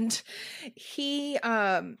 And he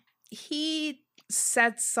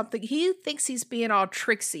said something. He thinks he's being all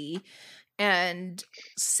tricksy and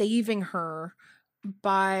saving her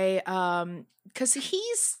by because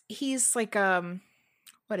he's like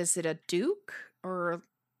what is it, a duke or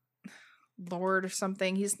lord or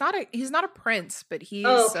something? He's not a prince, but he's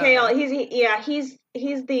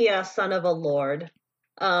he's the son of a lord.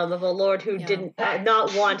 Of a lord who didn't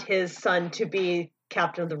not want his son to be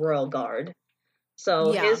captain of the royal guard.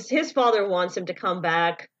 So his father wants him to come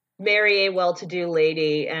back, marry a well-to-do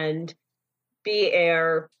lady, and be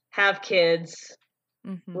heir, have kids,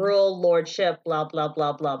 rule lordship, blah blah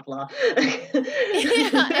blah blah blah.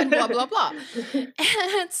 And blah blah blah.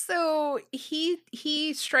 And so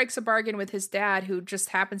he strikes a bargain with his dad, who just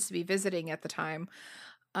happens to be visiting at the time.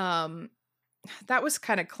 That was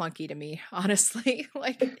kind of clunky to me, honestly.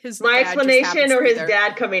 Like my explanation or his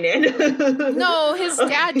dad coming in. No, his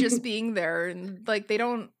dad just being there, and like they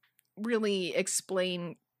don't really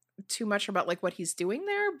explain too much about like what he's doing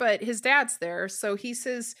there, but his dad's there. So he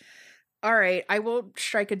says, all right, I will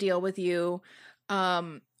strike a deal with you.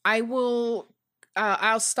 I'll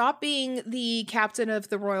stop being the captain of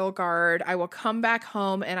the royal guard. I will come back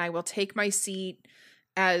home and I will take my seat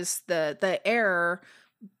as the heir.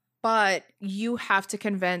 But you have to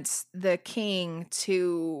convince the king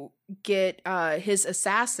to get his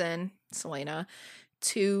assassin, Selena,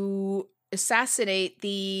 to assassinate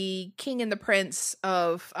the king and the prince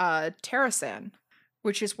of Terrasan,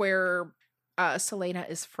 which is where Selena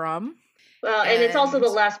is from. Well, and it's also the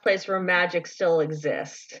last place where magic still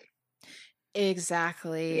exists.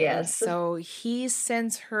 Exactly. Yes. And so he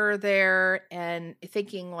sends her there and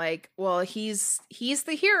thinking like, well, he's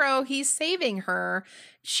the hero, he's saving her.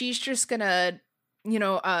 She's just gonna,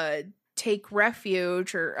 take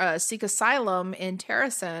refuge or seek asylum in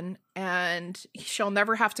Terrasan, and she'll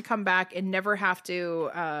never have to come back and never have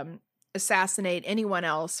to assassinate anyone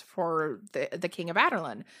else for the King of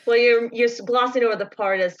Adarlan. Well, you're glossing over the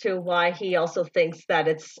part as to why he also thinks that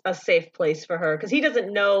it's a safe place for her, because he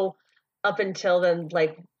doesn't know up until then,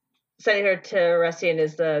 like, sending her to Ressian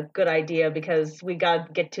is a good idea because we got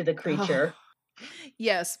to get to the creature. Oh.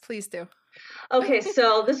 Yes, please do. Okay,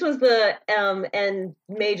 so this was the and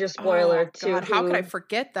major spoiler to how could I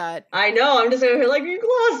forget that? I know, I'm just over like, you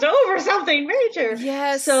glossed over something major.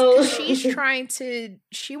 Yes, so she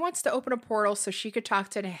wants to open a portal so she could talk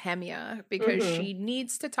to Nehemia because she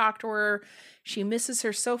needs to talk to her. She misses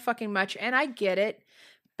her so fucking much, and I get it.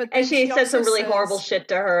 And she said some really horrible shit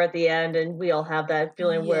to her at the end, and we all have that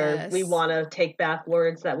feeling where we want to take back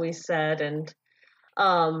words that we said, and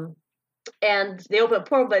they open a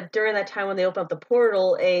portal, but during that time when they open up the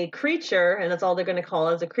portal, a creature, and that's all they're going to call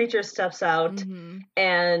it, a creature steps out,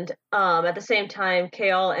 and at the same time,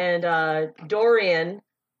 Kale and Dorian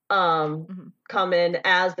come in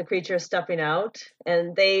as the creature is stepping out,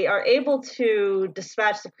 and they are able to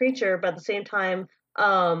dispatch the creature, but at the same time,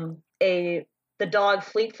 the dog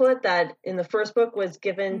Fleetfoot that in the first book was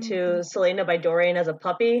given to Selena by Dorian as a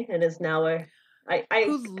puppy and is now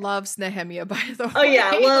who loves Nehemia, by the way. Oh yeah,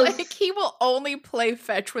 like he will only play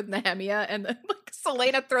fetch with Nehemia, and then like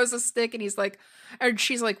Selena throws a stick and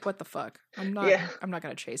she's like, what the fuck? I'm not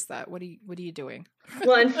gonna chase that. What are you doing?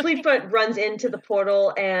 Well, and Fleetfoot runs into the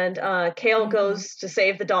portal, and Kale goes to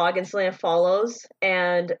save the dog, and Selena follows,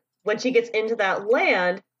 and when she gets into that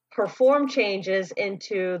land, her form changes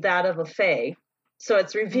into that of a fae. So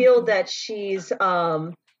it's revealed that she's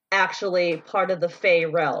actually part of the fae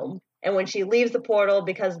realm. And when she leaves the portal,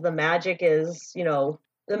 because the magic is, the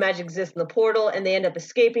magic exists in the portal, and they end up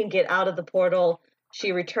escaping, get out of the portal,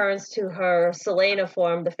 she returns to her Selena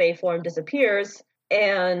form, the fae form disappears,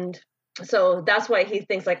 and so that's why he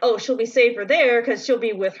thinks like, oh, she'll be safer there because she'll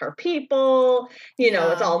be with her people.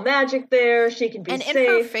 It's all magic there. She can be safe. And in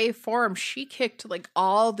her fae form, she kicked like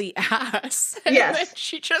all the ass. Yes.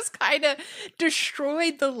 She just kind of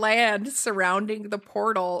destroyed the land surrounding the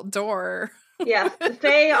portal door. Yeah, the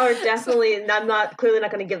fae are definitely, and I'm clearly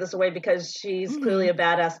not going to give this away because she's clearly a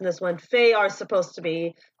badass in this one. Fae are supposed to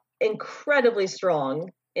be incredibly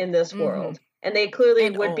strong in this world. And they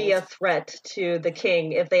clearly would be a threat to the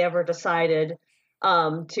king if they ever decided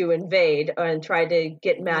to invade and try to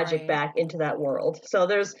get magic Right. back into that world. So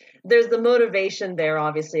there's the motivation there,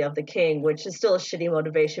 obviously, of the king, which is still a shitty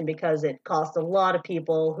motivation because it cost a lot of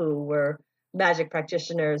people who were magic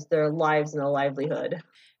practitioners their lives and a livelihood.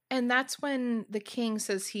 And that's when the king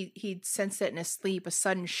says he'd sensed it in his sleep, a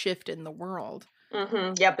sudden shift in the world.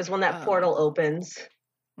 Yep, is when that portal opens.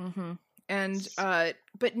 And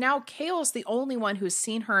but now Kale's the only one who's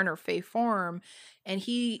seen her in her Fae form, and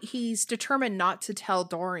he's determined not to tell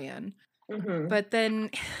Dorian. But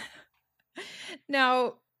then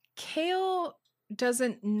now Kale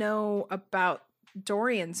doesn't know about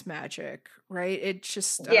Dorian's magic, right? It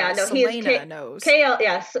just Selena knows. Kale,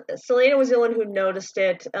 Selena was the one who noticed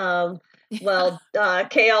it. Kale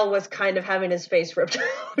was kind of having his face ripped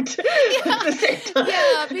out at the same time.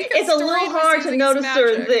 Yeah, because it's a little hard to notice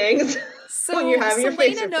certain things when you're having your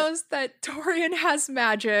face ripped out. Selena knows that Dorian has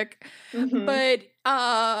magic, but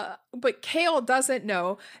Kale doesn't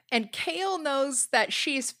know, and Kale knows that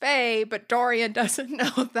she's Fae, but Dorian doesn't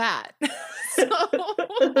know that.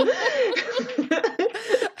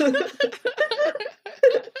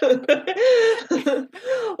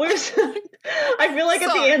 I feel like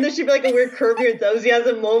at the end there should be like a weird Curb Your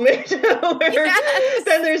Enthusiasm moment where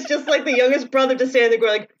then there's just like the youngest brother just standing there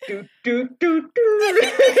going like do do do do.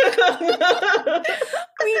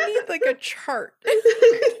 We need like a chart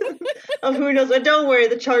of who knows. But don't worry,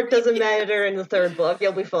 the chart doesn't matter in the third book.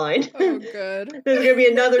 You'll be fine. Oh, good. There's gonna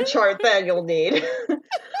be another chart that you'll need.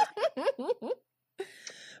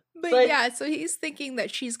 But yeah, so he's thinking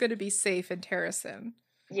that she's going to be safe in Terrasen.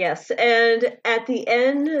 Yes, and at the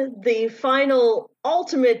end, the final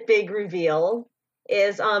ultimate big reveal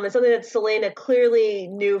is it's something that Selena clearly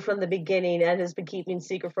knew from the beginning and has been keeping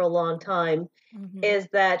secret for a long time, is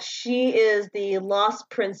that she is the lost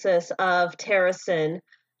princess of Terrasen,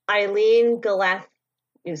 Eileen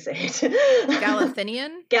you say it.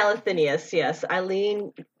 Galathinius, yes.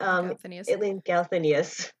 Eileen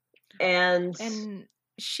Galathinius. And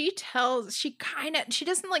she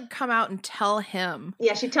doesn't like come out and tell him.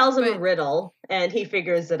 Yeah, she tells him a riddle and he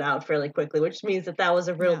figures it out fairly quickly, which means that was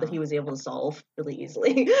a riddle that he was able to solve really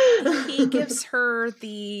easily. He gives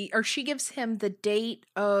she gives him the date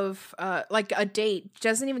of like a date.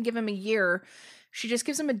 Doesn't even give him a year. She just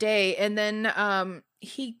gives him a day, and then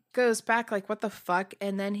he goes back like, what the fuck?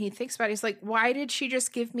 And then he thinks about it. He's like, why did she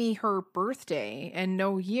just give me her birthday and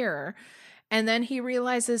no year? And then he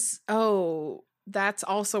realizes, oh, that's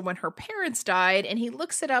also when her parents died, and he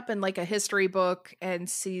looks it up in like a history book and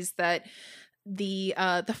sees that the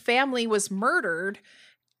family was murdered,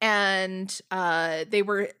 and they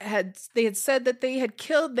had said that they had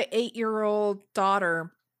killed the 8-year-old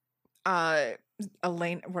daughter,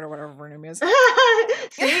 Elaine, whatever her name is. See,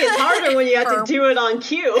 it's harder when you have to do it on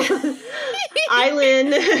cue.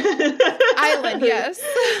 Island, yes.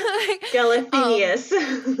 Galathinius.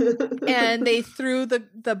 And they threw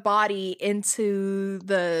the body into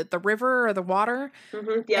the river or the water.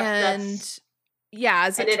 As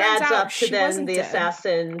it adds out, up to then the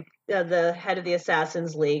assassin, the head of the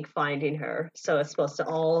Assassins League finding her. So it's supposed to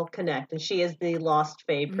all connect, and she is the lost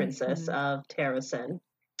Fae princess of Terrasen.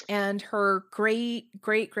 And her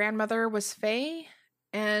great-great-grandmother was Fae.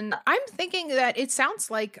 And I'm thinking that it sounds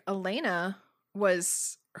like Elena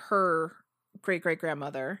was her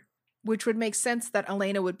great-great-grandmother, which would make sense that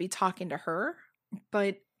Elena would be talking to her.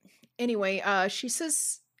 But anyway, she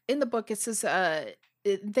says in the book, it says,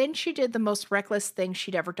 then she did the most reckless thing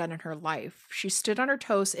she'd ever done in her life. She stood on her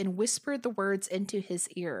toes and whispered the words into his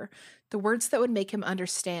ear, the words that would make him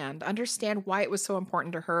understand why it was so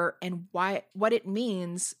important to her and what it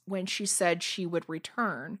means when she said she would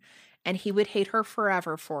return, and he would hate her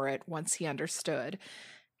forever for it once he understood.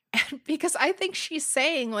 And because I think she's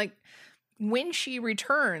saying, like, when she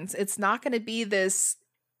returns, it's not going to be this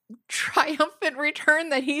triumphant return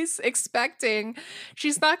that he's expecting.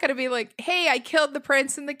 She's not going to be like, hey, I killed the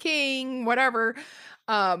prince and the king, whatever.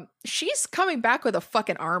 She's coming back with a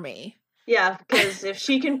fucking army. Yeah, because if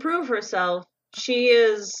she can prove herself,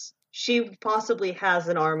 she possibly has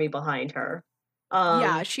an army behind her.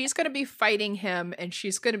 She's going to be fighting him, and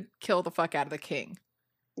she's going to kill the fuck out of the king.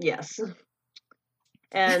 Yes.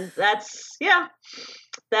 And zip.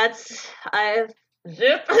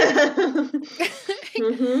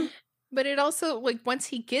 But it also, like, once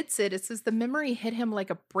he gets it, it says the memory hit him like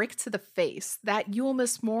a brick to the face. That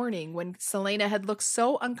Yulemas morning when Selena had looked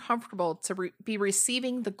so uncomfortable to be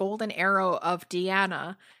receiving the golden arrow of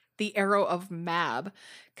Deanna, the arrow of Mab.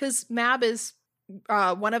 Because Mab is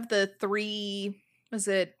one of the three, was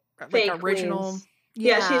it like original? Queens.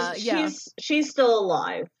 Yeah, Yeah. she's still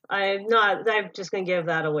alive. I'm just gonna give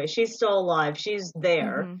that away. She's still alive. She's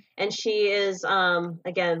there. Mm-hmm. And she is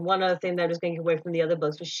again, one other thing that I'm just gonna get away from the other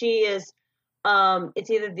books, but she is it's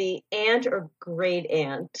either the aunt or great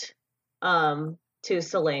aunt to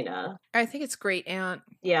Selena. I think it's great aunt.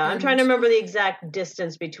 Yeah, I'm trying to And remember the exact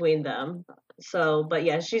distance between them. So, but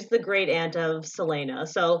yeah, she's the great aunt of Selena.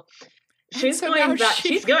 So and she's so now going back.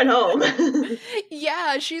 She's going home.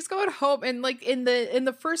 yeah, she's going home, and like in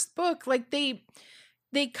the first book, like they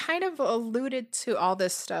kind of alluded to all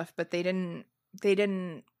this stuff, but they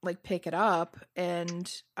didn't like pick it up.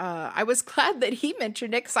 And I was glad that he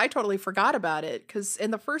mentioned it, because I totally forgot about it, because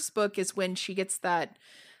in the first book is when she gets that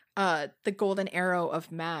the golden arrow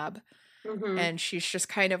of Mab, Hmm. and she's just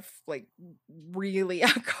kind of like really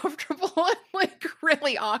uncomfortable and like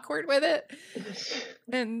really awkward with it.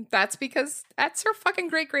 And that's because that's her fucking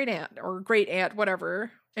great aunt, or great aunt,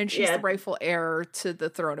 whatever. And she's the Yeah, rightful heir to the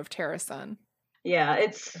throne of Terrasun. yeah.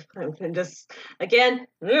 It's I'm just again.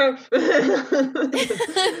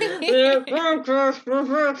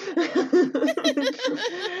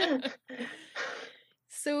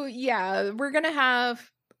 So yeah, we're gonna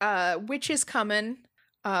have witches coming.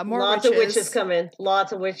 More Lots of witches witches. coming.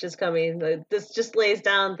 Lots of witches coming. This just lays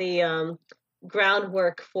down the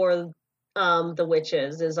groundwork for the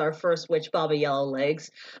witches. Is our first witch, Baba Yellowlegs.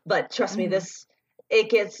 But trust me, Hmm. this it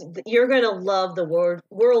gets. You're gonna love the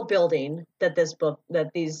world building that this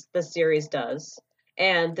series does.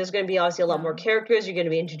 And there's going to be obviously a lot more Yeah. characters. You're going to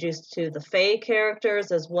be introduced to the Fae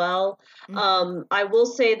characters as well. Hmm. I will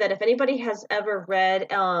say that if anybody has ever read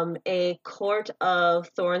A Court of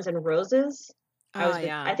Thorns and Roses, Oh I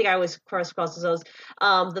yeah. think I was cross those.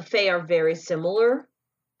 The Fae are very similar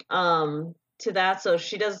to that. So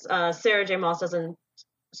she does. Sarah J. Maas doesn't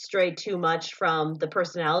stray too much from the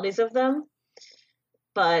personalities of them,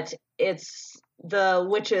 but it's the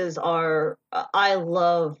witches are. I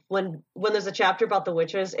love when there's a chapter about the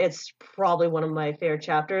witches. It's probably one of my favorite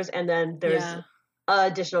chapters, and then there's Yeah.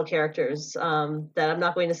 additional characters that I'm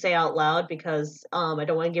not going to say out loud because I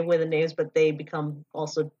don't want to give away the names, but they become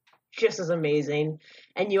also just as amazing.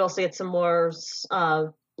 And you also get some more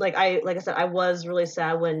like I said, I was really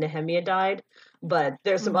sad when Nehemia died, but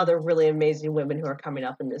there's some Hmm. other really amazing women who are coming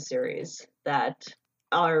up in this series that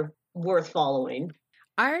are worth following.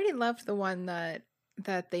 I already loved the one that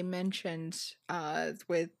they mentioned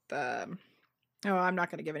with oh, I'm not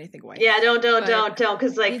gonna give anything away. Yeah, But don't,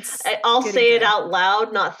 because like it's I'll getting say it good. out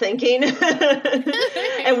loud, not thinking,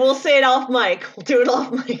 and we'll say it off mic. We'll do it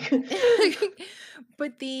off mic.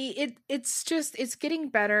 But it's getting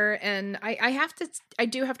better. And I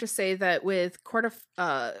do have to say that with Court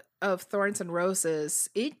of Thorns and Roses,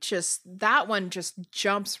 that one just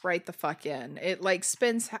jumps right the fuck in. It like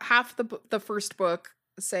spends half the first book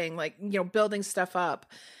saying, like, building stuff up,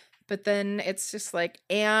 but then it's just like,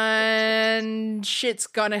 and shit's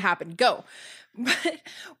gonna happen, go. But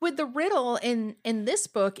with the riddle in this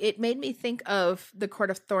book, it made me think of the Court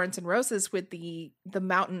of Thorns and Roses with the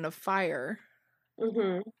Mountain of Fire.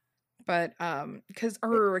 Hmm. But because,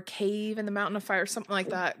 or a cave in the Mountain of Fire, something like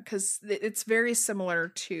that, because it's very similar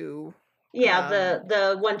to Yeah, um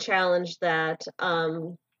the one challenge that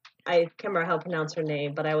I can't remember how to pronounce her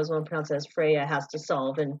name, but I always want to pronounce it as Freya has to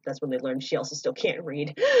solve, and that's when they learn she also still can't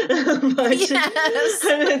read. But yes.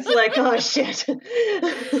 it's like, oh shit.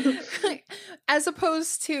 As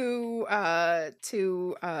opposed to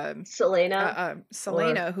Selena or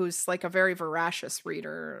Selena, who's like a very voracious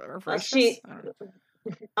reader, or voracious. she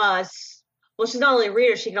well, she's not only a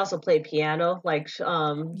reader, she can also play piano. Like she's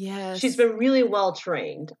Yes. been really well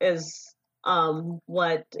trained is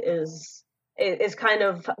what is kind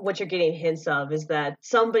of what you're getting hints of, is that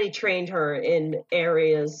somebody trained her in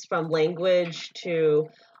areas from language to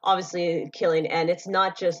obviously killing. And it's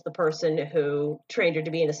not just the person who trained her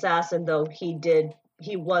to be an assassin, though he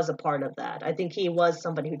was a part of that. I think he was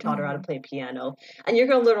somebody who taught her how to Mhm. play piano. And you're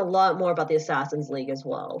going to learn a lot more about the Assassins League as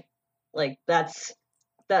well. Like that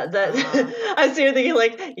Ah. I'm sitting thinking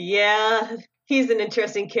like, yeah, he's an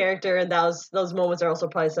interesting character, and those moments are also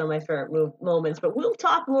probably some of my favorite moments. But we'll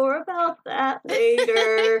talk more about that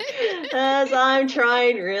later, as I'm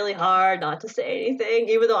trying really hard not to say anything,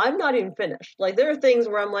 even though I'm not even finished. Like there are things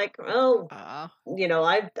where I'm like, oh, Ah.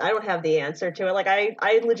 I don't have the answer to it. Like I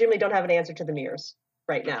legitimately don't have an answer to the mirrors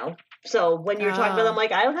right now. So when you're talking about it, I'm Ah.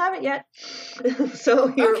 like, I don't have it yet. So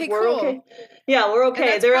Okay, we're okay. cool. Yeah, we're And okay.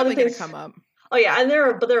 that's There are other probably gonna things. come up. Oh yeah, and there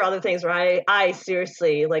are other things where I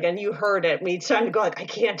seriously like, and you heard it, me trying to go like, I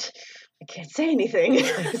can't say anything.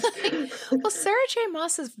 Well, Sarah J.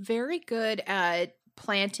 Maas is very good at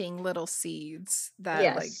planting little seeds that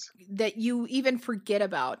Yes. that you even forget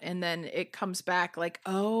about, and then it comes back like,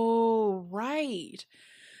 oh right.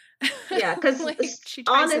 Yeah, because Like she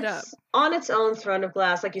ties it up. on its own, Throne of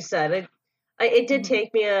Glass, like you said, it did Mhm.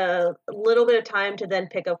 take me a little bit of time to then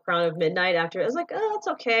pick up Crown of Midnight after. I was like, oh, it's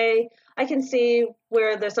okay. I can see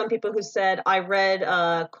where there's some people who said I read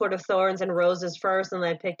Court of Thorns and Roses first, and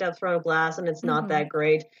I picked up Throne of Glass, and it's not Mhm. that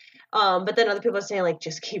great. But then other people are saying like,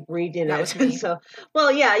 just keep reading That it. was me. So,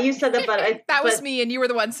 well, yeah, you said that, That was but me, and you were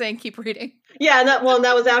the one saying keep reading. yeah, that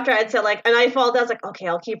was after I had said like, and I followed. I was like, okay,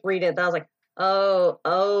 I'll keep reading it. Then I was like, oh,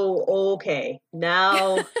 okay,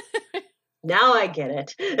 now I get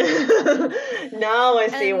it. Now I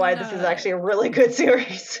see why And this is actually a really good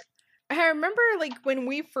series. I remember like when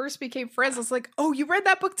we first became friends, I was like, "Oh, you read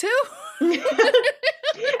that book too?" And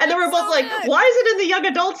then we're both like, good. why is it in the young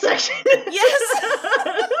adult section? Yes.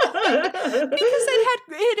 Because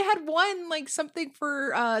it had won like something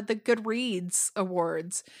for the Goodreads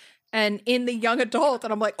awards, and in the young adult,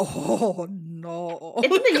 and I'm like, oh no.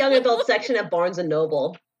 It's in the young adult section at Barnes and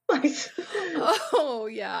Noble. Oh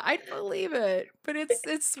yeah, I believe it. But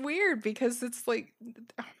it's weird because it's like,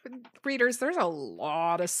 readers, there's a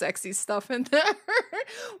lot of sexy stuff in there.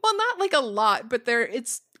 Well, not like a lot, but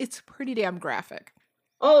it's pretty damn graphic.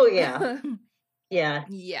 Oh yeah. Yeah.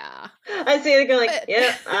 Yeah. I see it go like,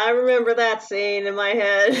 yeah, I remember that scene in my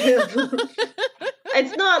head.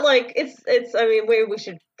 It's not like it's I mean, we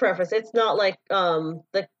should preface, it's not like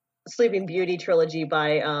the Sleeping Beauty trilogy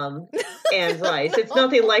by Anne Rice. It's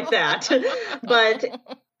nothing like that. But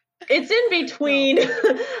it's in between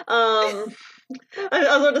I was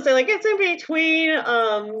about to say like it's in between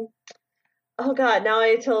oh god, now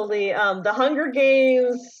I totally the Hunger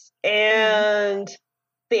Games and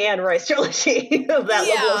the Anne Rice trilogy of that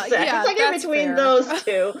level of sex. Yeah, it's like in between those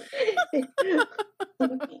two.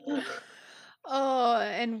 Oh,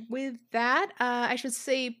 and with that, I should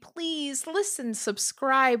say, please listen,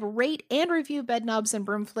 subscribe, rate, and review Bedknobs and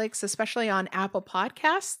Broomflicks, especially on Apple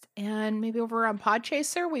Podcasts and maybe over on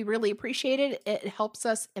Podchaser. We really appreciate it. It helps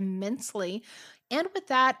us immensely. And with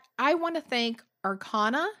that, I want to thank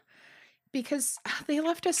Arcana because they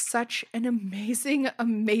left us such an amazing,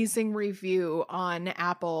 amazing review on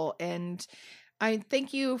Apple. And I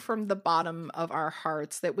thank you from the bottom of our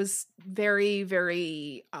hearts. That was very,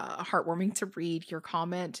 very heartwarming to read your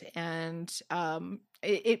comment. And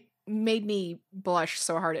it made me blush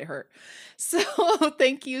so hard it hurt. So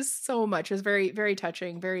thank you so much. It was very, very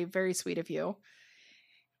touching. Very, very sweet of you.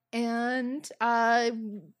 And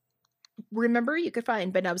remember, you could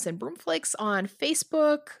find Bedknobs and Broomflicks on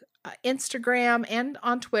Facebook, Instagram, and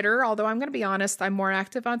on Twitter. Although I'm going to be honest, I'm more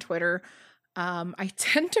active on Twitter. I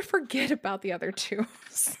tend to forget about the other two.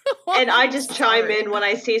 So and I just chime in when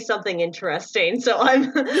I see something interesting. So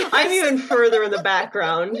I'm even further in the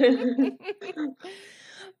background.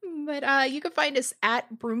 But you can find us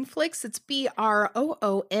at Broomflicks. It's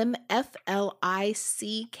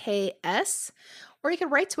BROOMFLICKS. Or you can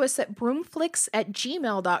write to us at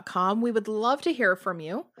broomflicks@gmail.com. We would love to hear from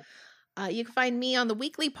you. You can find me on the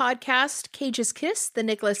weekly podcast, Cage's Kiss, the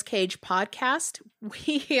Nicolas Cage podcast.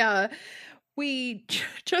 We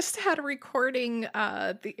just had a recording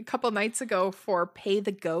a couple nights ago for Pay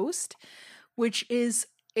the Ghost, which is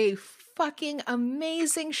a fucking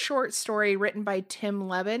amazing short story written by Tim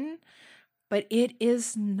Levin, but it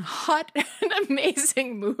is not an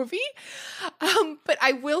amazing movie. But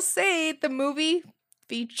I will say the movie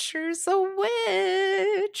features a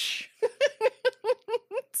witch.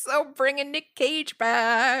 So bringing Nick Cage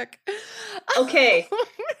back. Okay.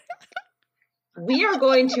 We are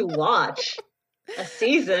going to watch a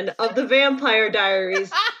season of The Vampire Diaries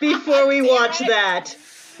before we watch that.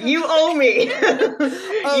 You owe me.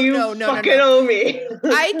 Oh, you no, fucking owe me.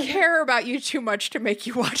 I care about you too much to make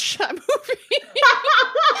you watch that movie.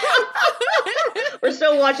 We're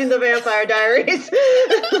still watching The Vampire Diaries.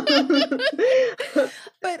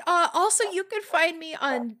 But also, you can find me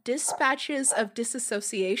on Dispatches of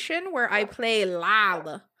Disassociation, where I play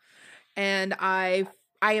Lal. And I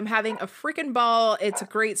am having a freaking ball. It's a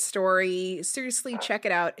great story. Seriously, check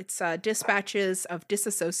it out. It's Dispatches of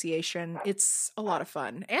Disassociation. It's a lot of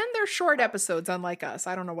fun. And they're short episodes, unlike us.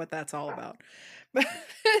 I don't know what that's all about.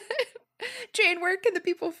 Jane, where can the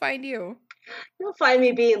people find you? You'll find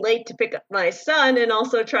me being late to pick up my son and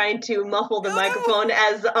also trying to muffle the microphone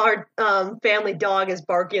as our family dog is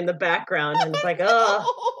barking in the background. And it's like,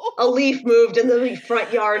 oh, a leaf moved in the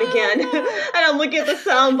front yard again. And I'm looking at the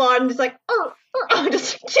soundboard and just like, oh. I'm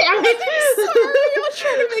just, damn it. I'm sorry, I'll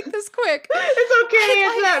try to make this quick. It's okay.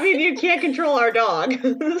 It's not, I mean, you can't control our dog.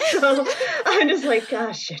 So I'm just like,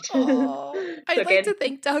 gosh, shit. I'd like to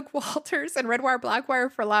thank Doug Walters and Redwire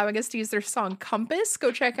Blackwire for allowing us to use their song Compass.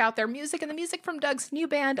 Go check out their music and the music from Doug's new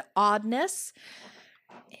band, Oddness.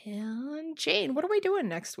 And Jane, what are we doing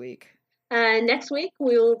next week? Next week,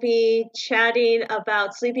 we will be chatting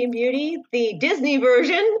about Sleeping Beauty, the Disney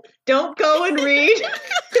version. Don't go and read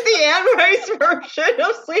the Anne Rice version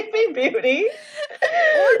of Sleeping Beauty.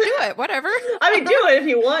 Or do it, whatever. I mean, do it if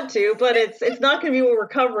you want to, but it's not going to be what we're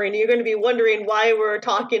covering. You're going to be wondering why we're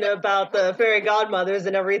talking about the fairy godmothers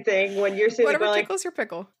and everything when you're sitting whatever there like... tickles your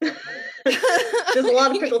pickle. There's a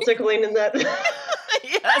lot of pickle tickling in that.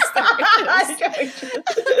 Yes, there is.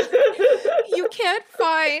 You can't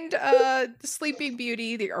find Sleeping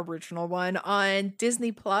Beauty, the original one, on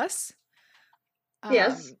Disney Plus.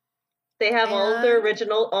 Yes. They have all of their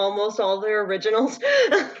almost all of their originals.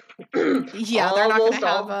 Yeah, they're not going to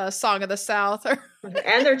have a Song of the South.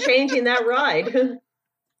 And they're changing that ride.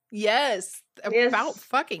 Yes. About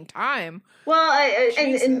fucking time. Well,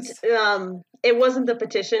 and it wasn't the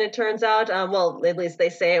petition, it turns out. Well, at least they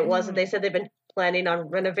say it wasn't. They said they've been planning on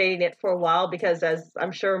renovating it for a while because, as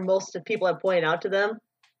I'm sure most of people have pointed out to them,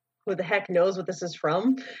 who the heck knows what this is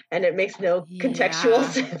from, and it makes no contextual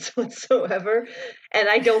sense whatsoever. And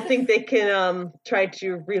I don't think they can try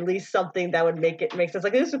to release something that would make sense.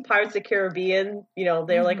 Like this with Pirates of the Caribbean,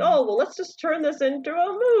 they're like, oh well, let's just turn this into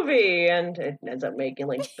a movie, and it ends up making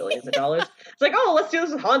like billions of dollars. It's like, oh, let's do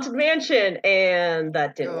this with Haunted Mansion, and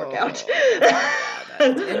that didn't work out.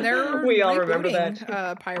 And they're we all remember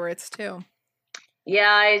that Pirates too.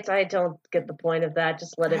 Yeah, I don't get the point of that.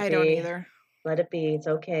 Just let it be. I don't either. Let it be. It's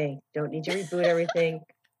okay. Don't need to reboot everything.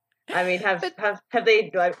 I mean, have they? I'm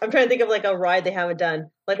trying to think of like a ride they haven't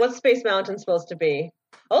done. Like, what's Space Mountain supposed to be?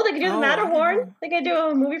 Oh, they could do the Matterhorn. They could do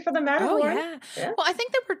a movie for the Matterhorn. Oh yeah. Well, I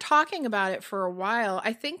think they were talking about it for a while.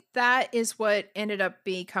 I think that is what ended up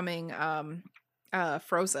becoming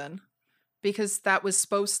Frozen, because that was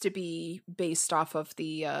supposed to be based off of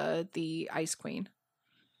the Ice Queen.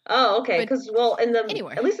 Oh, okay. Because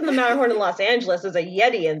at least in the Matterhorn in Los Angeles, there's a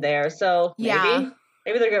Yeti in there, so maybe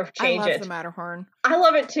they're gonna change it. I love the Matterhorn. I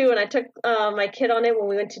love it too, and I took my kid on it when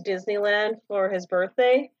we went to Disneyland for his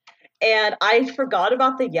birthday, and I forgot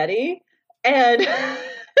about the Yeti, and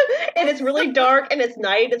and it's really dark and it's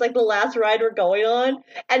night. It's like the last ride we're going on,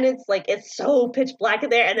 and it's like it's so pitch black in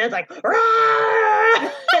there, and then it's like,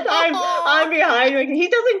 rah! And I'm behind him. He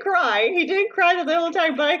doesn't cry. He didn't cry the whole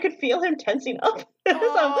time, but I could feel him tensing up as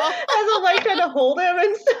I'm like trying to hold him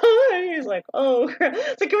and stuff. And he's like, "Oh, crap."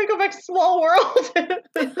 So can we go back to Small World?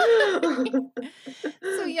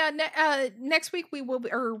 So yeah, next week we will be,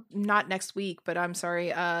 or not next week, but I'm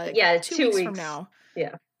sorry. 2 weeks from now.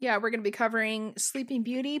 Yeah, we're going to be covering Sleeping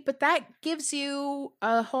Beauty, but that gives you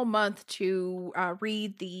a whole month to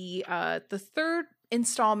read the third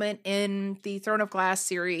installment in the Throne of Glass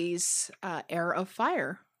series, Heir of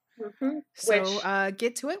Fire. Mm-hmm. So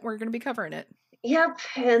get to it. We're going to be covering it. Yep,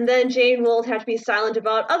 and then Jane will have to be silent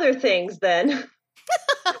about other things then.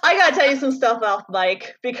 I gotta tell you some stuff off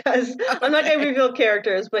mic, because I'm not gonna reveal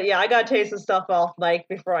characters, but yeah, I gotta tell you some stuff off mic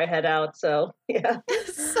before I head out, so yeah.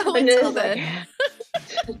 So until then.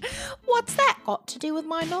 What's that got to do with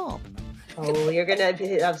my knob? Oh, you're gonna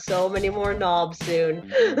have so many more knobs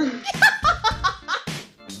soon.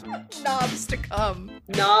 Knobs to come.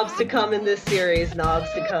 Knobs to come in this series.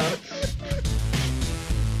 Knobs to come.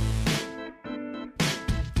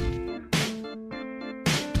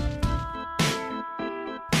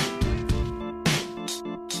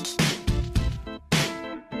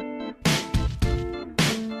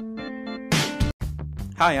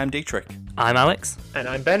 Hi, I'm Dietrich. I'm Alex. And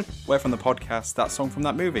I'm Ben. We're from the podcast That Song From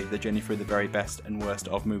That Movie, the journey through the very best and worst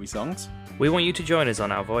of movie songs. We want you to join us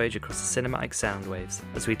on our voyage across the cinematic sound waves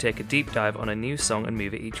as we take a deep dive on a new song and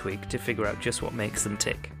movie each week to figure out just what makes them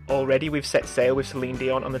tick. Already we've set sail with Celine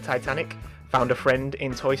Dion on the Titanic, found a friend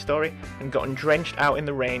in Toy Story, and gotten drenched out in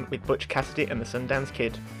the rain with Butch Cassidy and the Sundance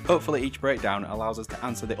Kid. Hopefully each breakdown allows us to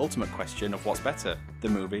answer the ultimate question of what's better, the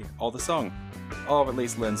movie or the song. Or at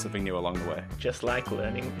least learn something new along the way. Just like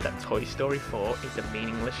learning that Toy Story 4 is a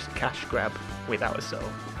meaningless cash grab without a soul.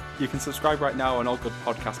 You can subscribe right now on all good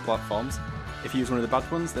podcast platforms. If you use one of the bad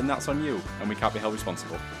ones, then that's on you, and we can't be held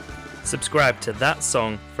responsible. Subscribe to That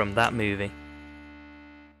Song From That Movie.